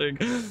researching.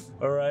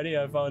 Alrighty,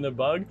 I found a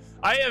bug.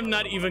 I am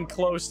not even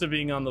close to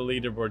being on the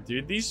leaderboard,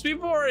 dude. These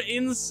people are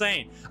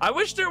insane. I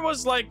wish there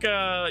was like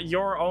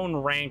your own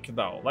rank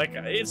though. Like,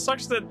 it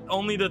sucks that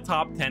only the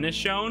top 10 is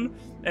shown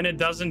and it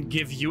doesn't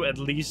give you at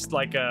least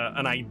like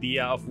an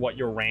idea of what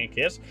your rank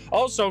is.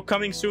 Also,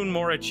 coming soon,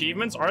 more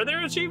achievements. Are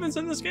there achievements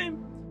in this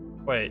game?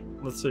 Wait,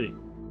 let's see.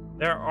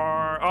 There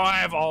are, I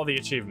have all the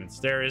achievements.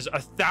 There is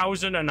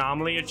 1,000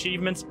 anomaly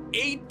achievements.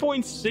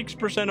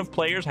 8.6% of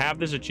players have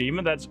this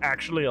achievement. That's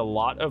actually a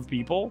lot of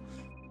people.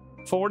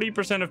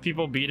 40% of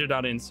people beat it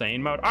on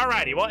insane mode.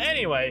 Alrighty, well,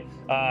 anyway,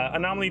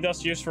 anomaly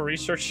dust used for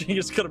researching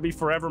is gonna be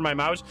forever my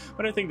mouse,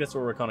 but I think that's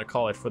what we're gonna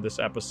call it for this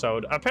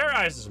episode.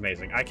 Paradise is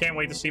amazing. I can't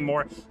wait to see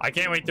more. I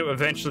can't wait to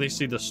eventually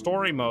see the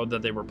story mode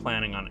that they were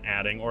planning on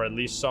adding, or at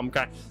least some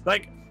kind,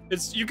 like,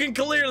 you can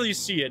clearly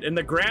see it in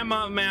the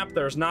grandma map.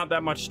 There's not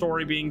that much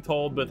story being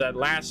told, but that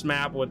last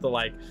map with the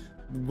like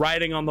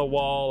writing on the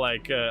wall,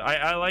 like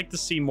I like to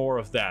see more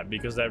of that,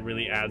 because that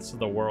really adds to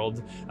the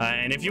world.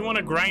 And if you want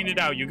to grind it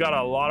out, you got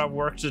a lot of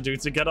work to do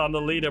to get on the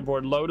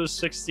leaderboard. Lotus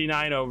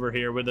 69 over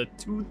here with a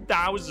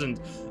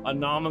 2,000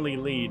 anomaly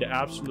lead.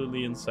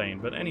 Absolutely insane.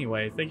 But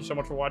anyway, thank you so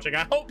much for watching.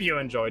 I hope you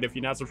enjoyed. If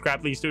you're not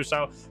subscribed, please do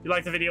so. If you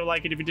like the video,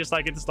 like it. If you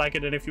dislike it, dislike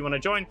it. And if you want to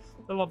join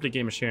the lovely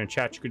gamers here in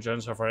chat, you can join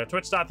us over at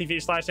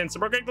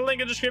twitch.tv/Instagram. Click the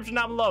link in the description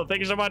down below.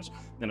 Thank you so much,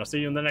 and I'll see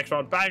you in the next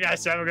one. Bye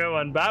guys, have a good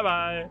one. Bye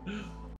bye.